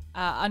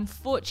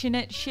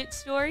unfortunate shit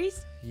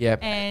stories.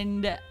 Yep.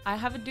 And I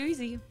have a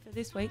doozy for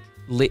this week.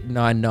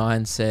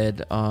 Lit99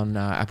 said on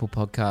Apple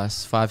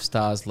Podcasts, 5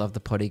 stars, love the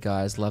potty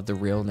guys, love the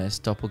realness.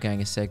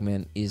 Doppelganger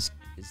segment is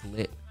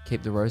lit.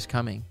 Keep the roast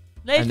coming.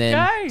 Let's and then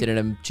go. did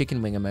a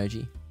chicken wing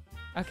emoji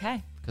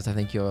Okay. because I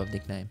think your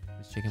nickname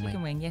was chicken wing.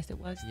 Chicken wing. Yes, it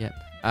was.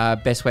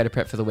 Yep. Best way to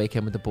prep for the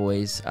weekend with the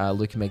boys.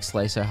 Luke and Meg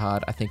slay so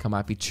hard. I think I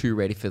might be too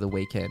ready for the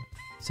weekend,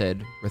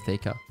 said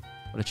Rathika.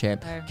 What a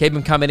champ. Oh. Keep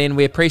them coming in.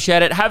 We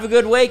appreciate it. Have a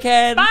good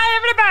weekend. Bye,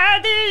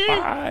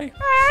 everybody. Bye.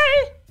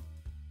 Bye.